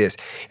like this.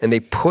 And they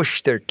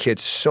push their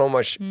kids so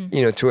much,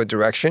 to a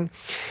direction.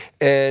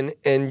 And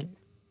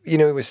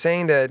it was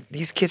saying that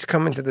these kids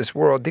come into this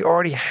world, they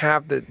already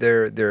have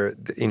their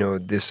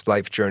this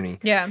life journey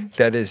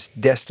that is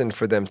destined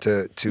for them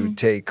to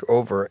take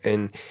over.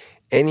 And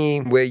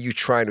any way you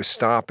try to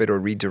stop it or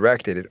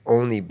redirect it, it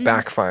only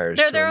backfires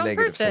They're to their a own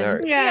negative person.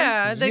 scenario.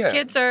 Yeah, the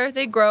kids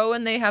they grow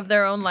and they have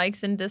their own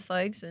likes and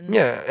dislikes. And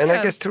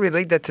I guess to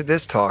relate that to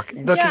this talk,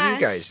 look at you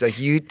guys. Like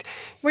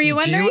Were you do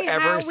wondering ever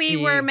how we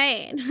see- were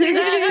made?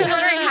 I was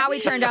wondering how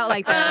we turned out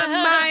like this.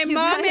 My He's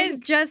mom like-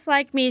 is just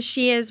like me.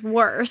 She is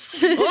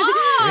worse.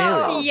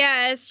 Really?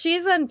 Yes,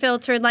 she's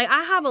unfiltered. Like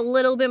I have a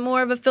little bit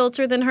more of a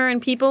filter than her,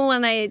 and people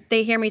when they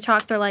hear me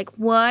talk, they're like,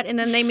 "What?" And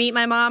then they meet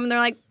my mom, and they're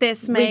like,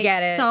 "This makes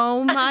get it.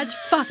 so much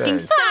fucking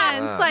Sense.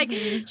 sense." Wow. Like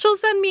she'll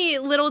send me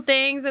little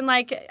things and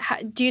like,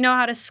 "Do you know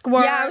how to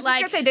squirt?" Yeah, I was just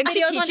like, gonna say, didn't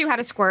she ideas teach on- you how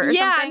to squirt or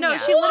Yeah, something? no,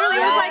 she literally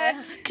was like,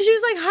 Yes. because she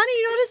was like, "Honey,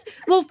 you notice?"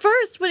 Well,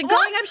 first when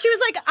growing up, she was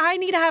like, "I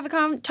need to have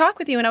a talk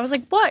with you," and I was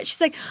like, "What?" She's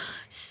like,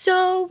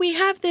 "So we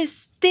have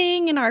this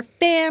thing in our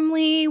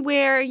family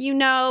where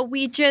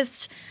we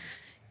just."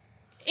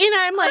 And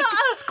I'm like,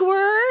 a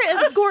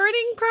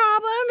squirting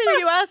problem? And are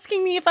you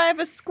asking me if I have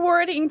a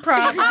squirting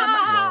problem?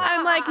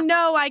 I'm like,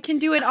 no, I can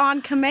do it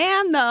on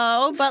command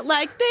though. But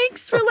like,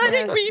 thanks for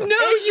letting me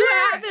know you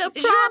have a problem.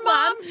 Is your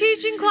mom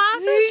teaching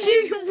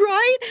classes?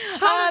 Right?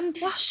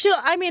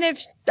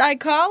 If I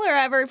call her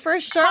ever, for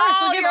sure,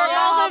 she'll give her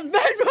all the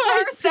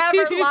advice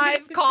ever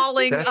live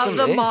calling That's of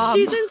the amazing. mom.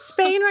 She's in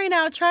Spain right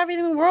now,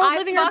 traveling the world, I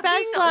living her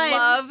best fucking life.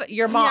 love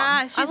your mom.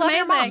 Yeah, she's I love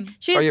your amazing. mom.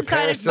 She's Are your decided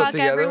parents to still fuck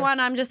together? everyone.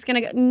 I'm just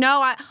gonna go.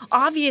 No,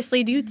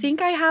 obviously. Do you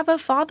think I have a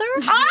father?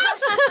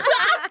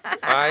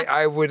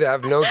 I would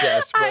have no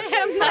guess. But I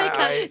am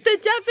like the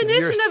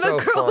definition you're of so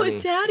a girl funny.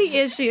 with daddy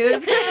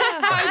issues.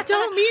 I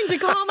don't mean to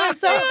call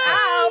myself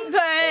out,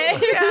 but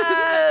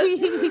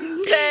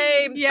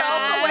Same. Yeah.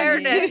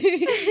 Self-awareness.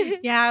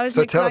 yeah, I was.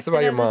 So tell us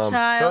about your neglected as a mom.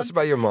 child. Tell us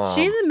about your mom.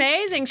 She's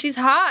amazing. She's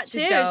hot too.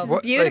 dope. She's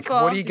what, beautiful.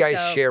 Like, what do you guys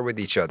dope. share with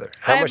each other?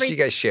 How much do you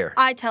guys share?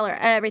 I tell her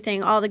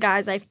everything. All the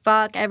guys I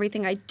fuck,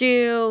 everything I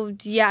do.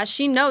 Yeah,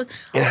 she knows.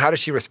 And how does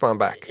she respond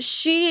back?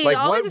 She Like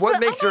always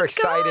what just goes, makes "Oh her my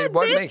excited? God,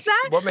 What this, makes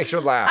that." what makes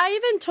her laugh? I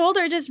even told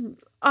her just.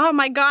 Oh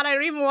my God! I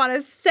don't even want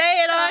to say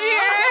it on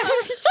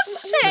here.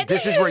 Shit.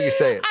 This is where you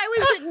say it.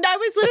 I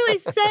was literally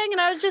saying,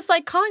 and I was just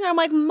like calling her. I'm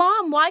like,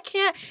 Mom, why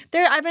can't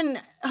there? I've been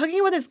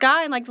hooking with this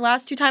guy, and like the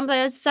last 2 times I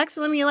had sex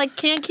with him, he like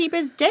can't keep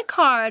his dick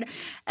hard.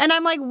 And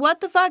I'm like,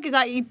 what the fuck is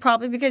that?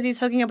 Probably because he's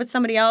hooking up with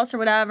somebody else or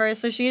whatever.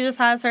 So she just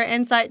has her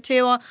insight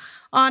too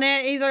on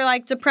it. Either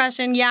like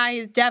depression, yeah,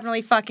 he's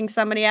definitely fucking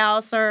somebody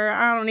else, or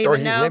I don't even Or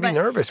he's know. maybe but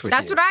nervous with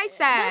That's you. what I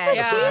said.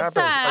 That's what happens.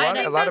 I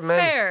think A lot of that's men.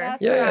 fair.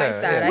 That's Yeah, what I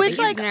said. yeah. I Which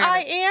think like he's I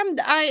nervous. am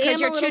Because a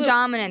you're too little bit-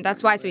 dominant.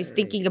 That's why. So he's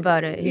thinking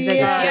about it. He's like,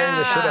 You're Yeah. scaring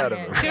the shit out of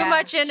him. Too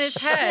much in his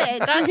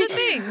head. That's the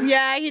thing.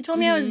 Yeah, he told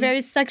me I was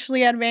very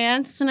sexually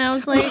advanced, and I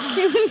was like,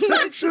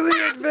 Sexually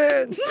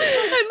advanced.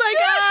 I'm like,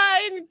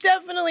 I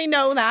definitely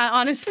know that,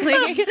 honestly.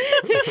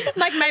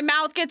 Like, my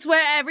mouth gets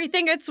wet,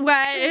 everything gets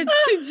wet.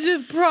 It's a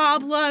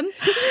problem.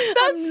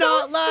 I'm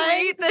not so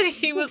lying. sweet that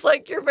he was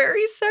like, you're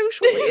very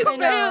sexually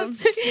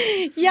advanced.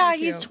 Yeah,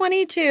 he's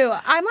 22.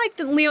 I'm like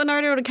the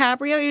Leonardo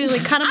DiCaprio. You usually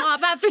cut him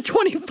off after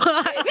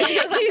 25.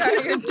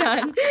 you're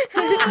done.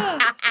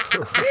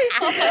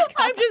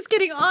 I'm just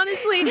kidding.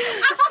 Honestly, same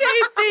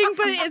thing,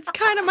 but it's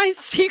kind of my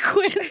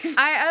sequence.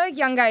 I like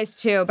young guys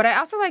too, but I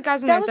also like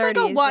guys in That their was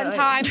 30s. like a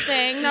one-time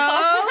thing,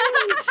 though.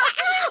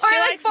 She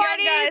likes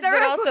young guys,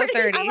 but also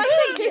 30s.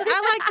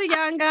 I like the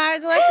young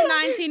guys. I like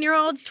the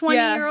 19-year-olds,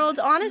 20-year-olds.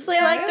 Honestly,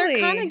 like they're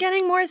Really? kind of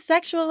getting more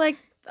sexual. Like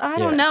I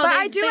don't Yeah. know. But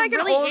I do like an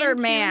really older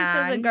into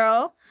man. the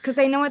girl. Because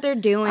they know what they're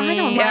doing. I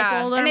don't Yeah.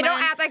 like older And they don't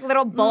men. act like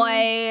little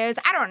boys.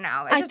 I don't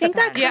know. It I just think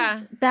that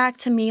depends. comes back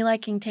to me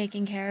liking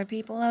taking care of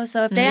people though.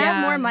 So if they have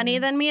more money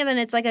than me, then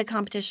it's like a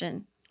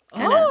competition.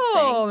 Kind of thing.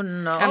 Oh,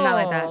 no. I'm not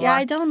like that. Yeah,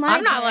 I don't like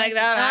I'm not it. like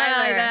that I don't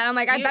like either. that. I'm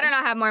like, I better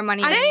not have more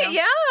money than you.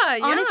 Yeah.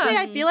 Honestly,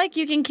 I feel like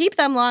you can keep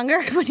them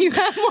longer when you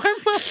have more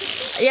money.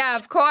 Yeah,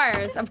 of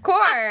course. Of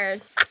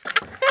course.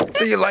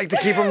 So you like to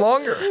keep them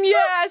longer.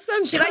 Yeah,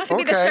 sometimes. She likes to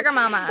be the Okay. sugar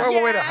mama.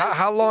 Well, wait.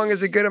 How long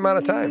is a good amount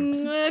of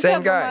time?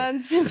 Same guy.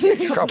 Months.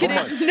 Couple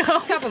months. No.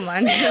 Couple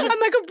months. I'm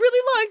like a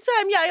really long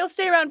time. Yeah, you'll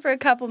stay around for a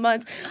couple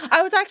months.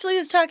 I was actually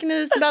just talking to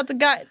this about the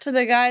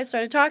guy I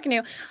started talking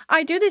to.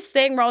 I do this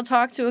thing where I'll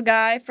talk to a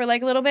guy for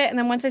like a little bit, and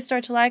then once I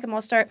start to like him, I'll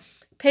start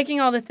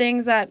picking all the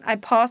things that I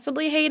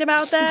possibly hate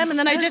about them, and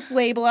then I just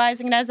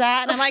labelizing it as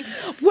that, and I'm like,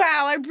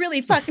 wow, I really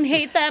fucking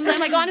hate them. And I'm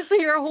like, honestly,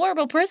 you're a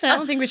horrible person. I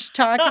don't think we should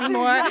talk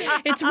anymore.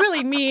 It's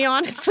really me,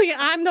 honestly.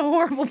 I'm the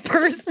horrible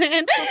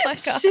person. Oh my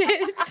God.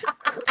 Shit.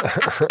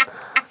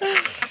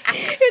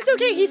 It's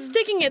okay. He's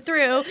sticking it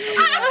through.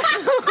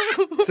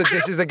 So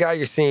this is the guy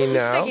you're seeing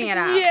now. Sticking it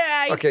out.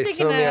 Yeah, he's Okay,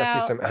 sticking so let me it ask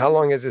you out. something. How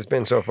long has this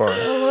been so far?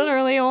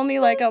 Literally only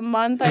like a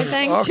month, I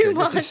think. Okay, 2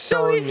 months. this is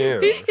so new.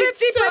 He's 50%.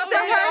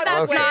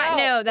 That's Okay. not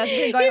new. That's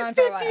been going He's on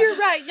for a 50. while. You're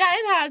right. Yeah,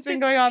 it has been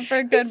going on for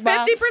a good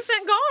while. 50%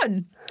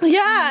 gone.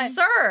 Yeah.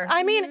 Sir.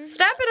 I mean,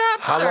 Step it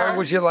up, How sir. long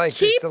would you like this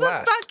keep to the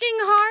last? fucking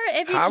heart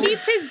if he How-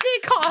 keeps his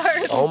dick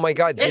hard. Oh my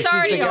God, this is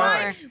already the guy.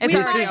 over. It's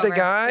This already is the over.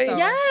 guy. It's over.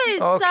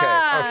 Yes.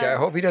 Okay. I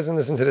hope he doesn't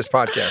listen to this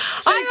podcast.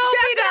 He's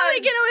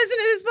definitely going to listen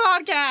to this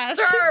podcast.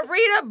 Sir,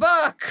 read a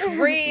book.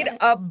 Read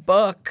a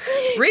book.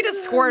 Read a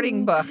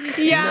squirting book.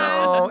 Yeah.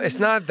 No, it's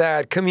not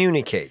that.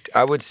 Communicate.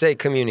 I would say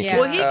communicate. Yeah.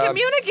 Well, he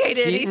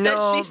communicated. He said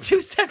she's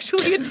too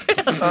sexually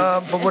advanced.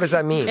 But what does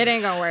that mean? It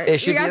ain't gonna work. It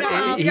should You be.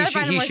 gotta- you gotta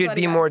find a He more should slutty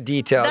be guy. more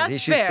detailed. That's He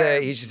should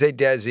fair. say,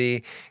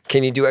 Desi,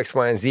 can you do X,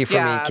 Y, and Z for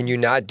Yeah. me? Can you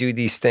not do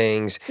these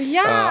things?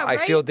 Yeah, I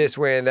right? feel this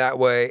way and that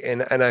way,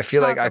 and I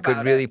feel like I could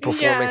about really it.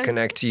 perform Yeah. and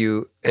connect to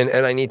you, and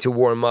I need to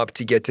warm up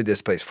to get to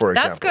this place, for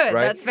That's example. good.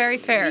 Right? That's very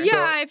fair.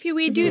 Yeah, if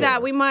we do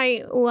that, we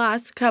might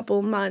last a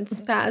couple months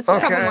past.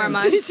 Okay. Couple more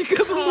months. A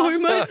couple more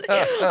months.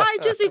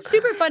 It's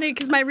super funny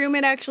because my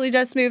roommate actually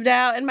just moved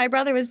out, and my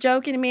brother was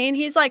joking to me, and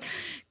he's like,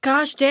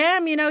 gosh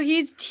damn,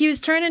 he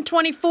was turning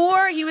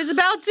 24. He was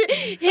about to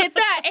hit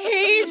that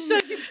age, so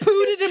you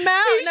booted him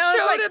out. He and I was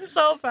showed like,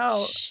 himself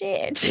out.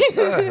 shit.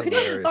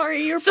 Hilarious. Or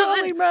you're So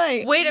probably then,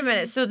 right. Wait a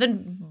minute. So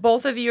then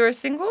both of you are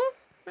single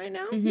right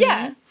now?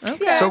 Yeah.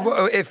 Okay.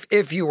 So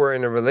if you were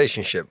in a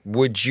relationship,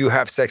 would you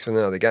have sex with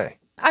another guy?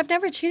 I've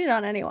never cheated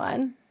on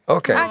anyone.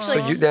 Okay. Actually,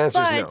 so the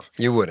answer is no. but-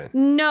 You wouldn't.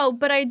 No,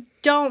 but I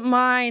don't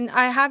mind.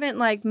 I haven't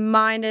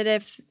minded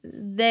if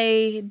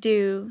they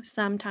do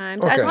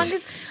sometimes. Okay. As long as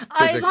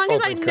There's an I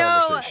open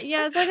know. conversation.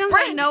 Yeah, as long as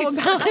I know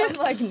about it.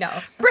 I'm like, no.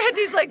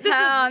 Brandy's like, this is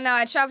Hell no.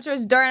 I'd show up to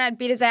his door and I'd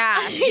beat his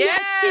ass. Yeah.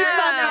 She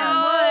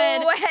fucking would.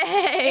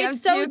 way. I'm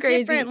It's so too crazy.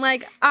 different.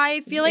 Like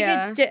I feel like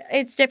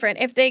it's different.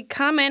 If they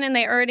come in and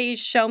they already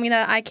show me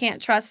that I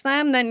can't trust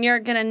them, then you're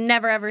gonna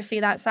never ever see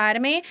that side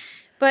of me.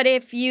 But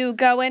if you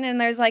go in and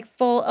there's like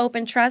full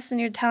open trust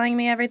and you're telling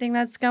me everything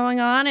that's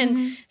going on,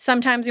 and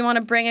sometimes you want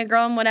to bring a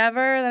girl and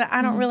whatever, then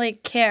I don't really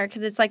care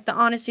because it's like the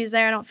honesty is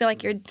there. I don't feel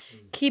like you're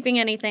keeping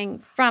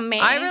anything from me.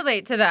 I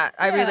relate to that.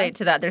 I relate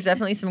to that. There's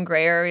definitely some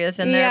gray areas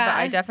in there, but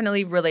I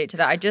definitely relate to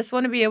that. I just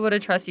want to be able to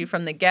trust you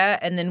from the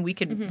get, and then we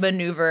can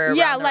maneuver around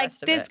Yeah, the like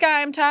rest of this it.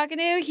 guy I'm talking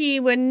to, he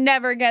would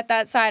never get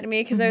that side of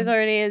me because there's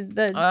already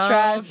the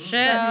trust.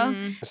 Shit. So.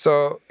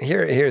 So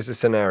here's the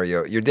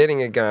scenario. You're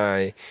dating a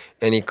guy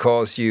and he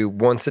calls you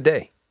once a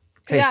day.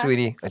 Hey,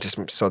 sweetie, I just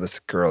saw this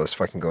girl is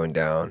fucking going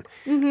down.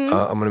 I'm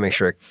going to make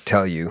sure I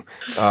tell you.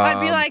 I'd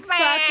be like,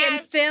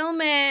 fucking film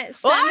it,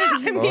 send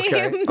it to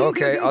me.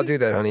 Okay, I'll do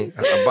that, honey.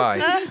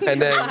 Bye.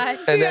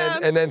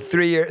 And then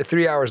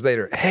 3 hours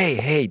later,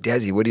 hey,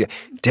 Desi,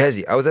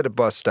 Desi, I was at a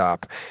bus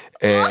stop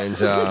and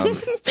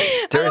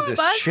there's this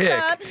chick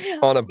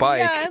on a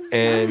bike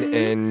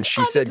and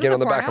she said, get on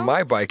the back of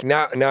my bike.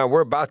 Now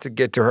we're about to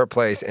get to her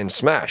place and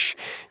smash.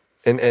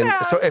 And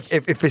so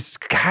if it's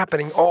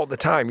happening all the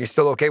time, you're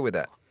still okay with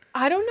that?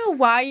 I don't know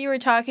why you were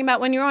talking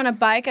about when you were on a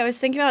bike. I was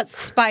thinking about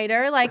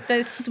Spider, like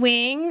the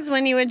swings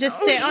when you would just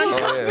sit on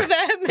top of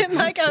them, and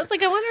like I was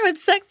like, I wonder what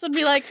sex would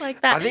be like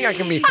that. I think I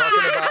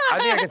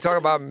can talk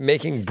about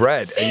making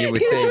bread, and you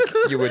would think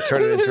you would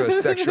turn it into a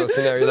sexual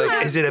scenario.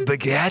 Like, is it a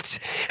baguette?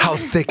 How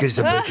thick is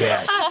the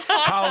baguette?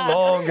 How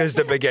long is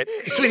the baguette?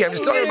 Sweetie, I'm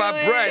just talking about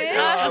bread.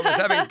 I was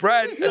having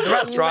bread at the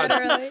restaurant.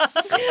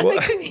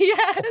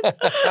 Yes,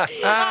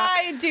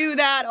 I do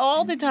that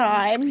all the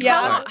time.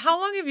 Yeah, How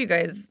long have you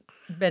guys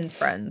been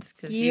friends?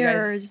 Because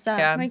years. you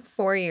guys, Like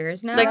 4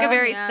 years now. it's like a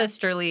very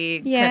sisterly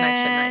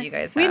connection that you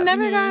guys have. We've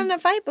never gotten in a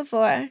fight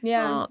before.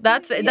 Yeah. Oh,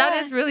 that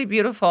is really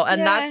beautiful,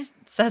 and that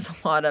says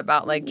a lot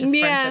about like just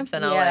friendships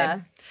in LA. Yeah.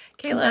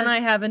 Kayla and I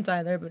haven't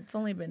either, but it's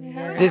only been a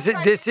year. This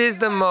is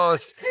the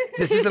most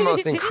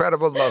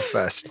incredible love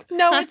fest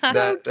No, it's so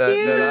that cute.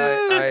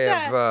 I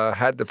have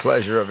had the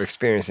pleasure of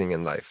experiencing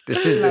in life.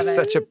 This is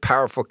such a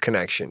powerful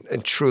connection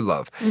and true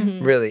love,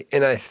 really.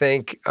 And I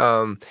think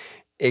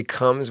it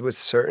comes with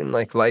certain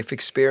like life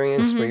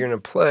experience where you're in a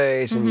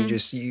place and you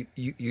just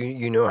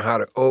you know how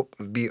to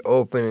be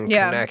open and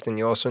connect, and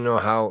you also know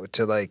how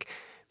to like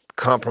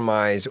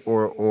compromise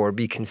or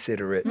be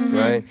considerate,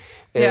 right?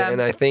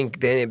 And I think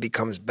then it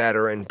becomes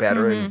better and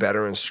better and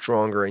better and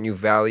stronger, and you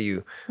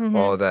value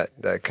all that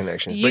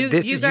connection. But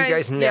this is you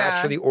guys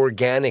naturally,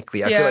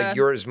 organically. I feel like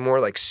yours more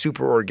like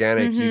super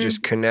organic. You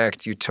just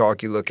connect, you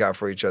talk, you look out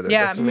for each other.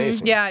 That's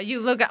amazing. Yeah,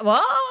 you look at.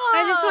 Well,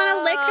 I just want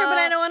to lick her, but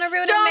I don't want to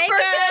ruin her makeup.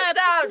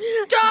 out.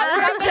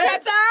 Don't put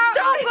tits out.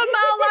 Don't put them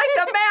out like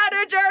the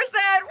manager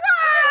said.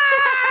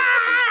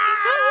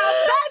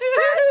 That's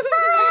friends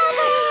forever.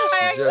 I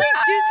actually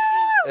do.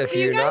 If Do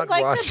you you're guys not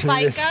like the watching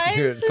bike this, guys?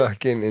 you're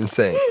fucking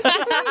insane.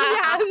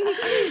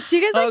 Do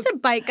you guys like to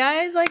bite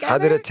guys? Like, How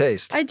did it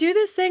taste? I do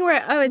this thing where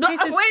it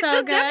tasted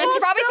so good.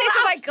 It probably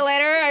tasted like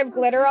glitter. I have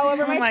glitter all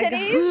over my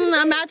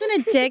titties. Imagine a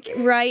dick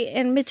right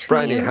in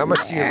between. Brandi, how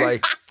much do you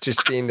like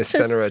just being the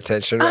center of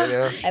attention right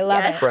now? I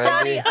love it.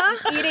 Brandi?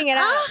 Eating it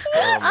up.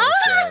 Oh my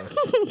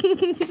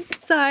God.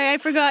 Sorry, I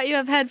forgot you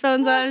have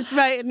headphones on. It's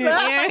right in your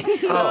ear.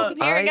 Oh,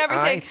 Hearing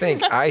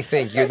everything. I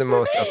think you're the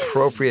most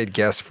appropriate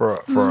guest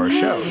for our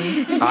show.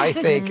 I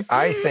think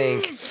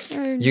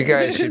you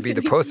guys should be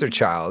the poster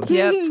child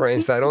for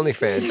Inside Only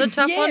fans. It's a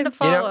tough one to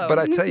follow. But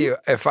I tell you,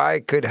 if I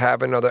could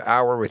have another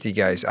hour with you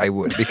guys, I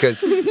would.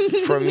 Because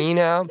for me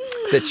now,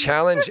 the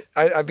challenge,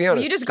 I'll be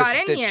honest. You just got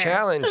in the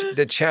here.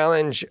 The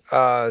challenge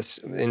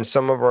in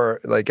some of our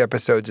like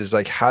episodes is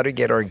like how to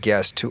get our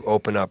guests to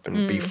open up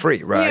and be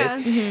free, right?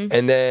 Yeah.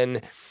 And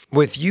then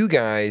with you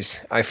guys,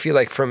 I feel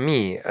like for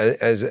me,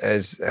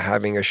 as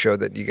having a show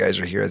that you guys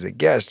are here as a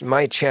guest,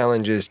 my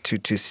challenge is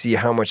to see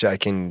how much I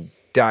can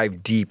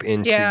dive deep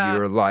into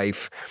your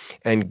life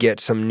and get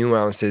some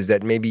nuances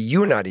that maybe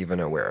you're not even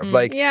aware of.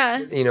 Like,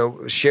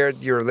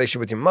 shared your relationship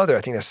with your mother.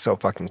 I think that's so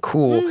fucking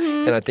cool.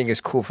 And I think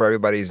it's cool for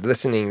everybody who's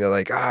listening. They're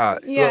like,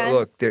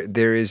 look,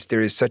 there is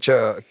such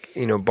a,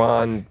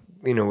 bond,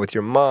 with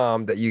your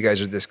mom that you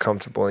guys are this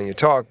comfortable and you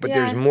talk, but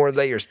there's more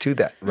layers to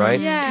that, right?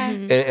 Yeah.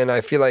 And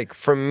I feel like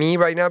for me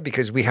right now,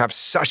 because we have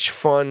such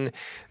fun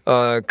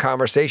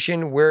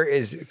conversation, where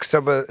is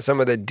some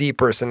of the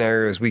deeper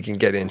scenarios we can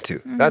get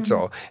into? That's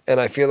all. And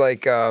I feel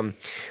like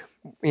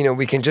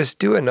we can just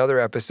do another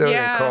episode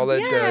and call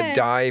it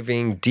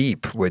Diving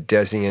Deep with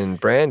Desi and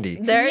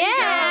Brandi. There you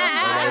go.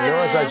 And I know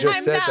as I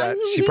just said that,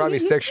 she probably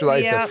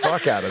sexualized the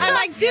fuck out of that. I'm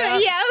like, do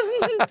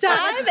it,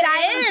 dive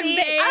in,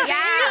 baby.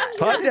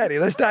 Pod Daddy,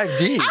 let's dive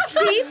deep.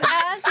 Deep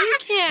as you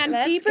can.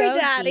 Let's Deeper go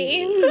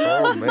daddy.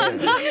 Oh, man.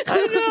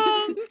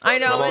 I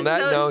know. Well, on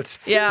that note,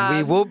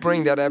 we will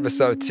bring that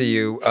episode to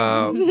you,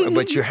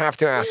 but you have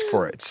to ask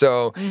for it.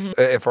 So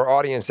if our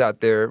audience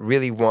out there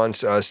really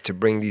wants us to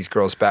bring these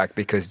girls back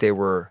because they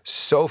were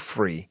so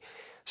free,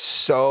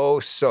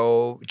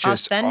 so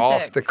just Authentic.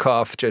 off the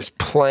cuff, just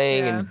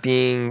playing and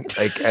being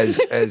like as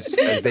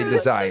they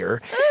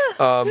desire.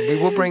 We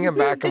will bring him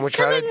back and we'll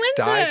try to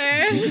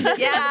dive deep.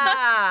 Yeah,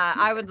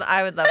 I would love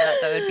that.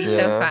 That would be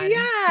so fun.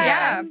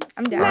 Yeah,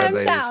 I'm down. All right, I'm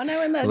ladies, down. I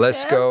would love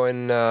let's to. go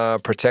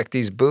and protect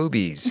these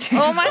boobies.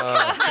 Oh my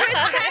God.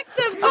 Protect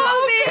the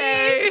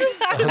boobies.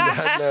 On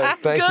that note,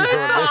 thank you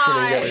for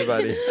listening,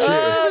 everybody.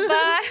 Cheers.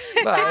 Bye.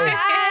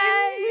 Bye.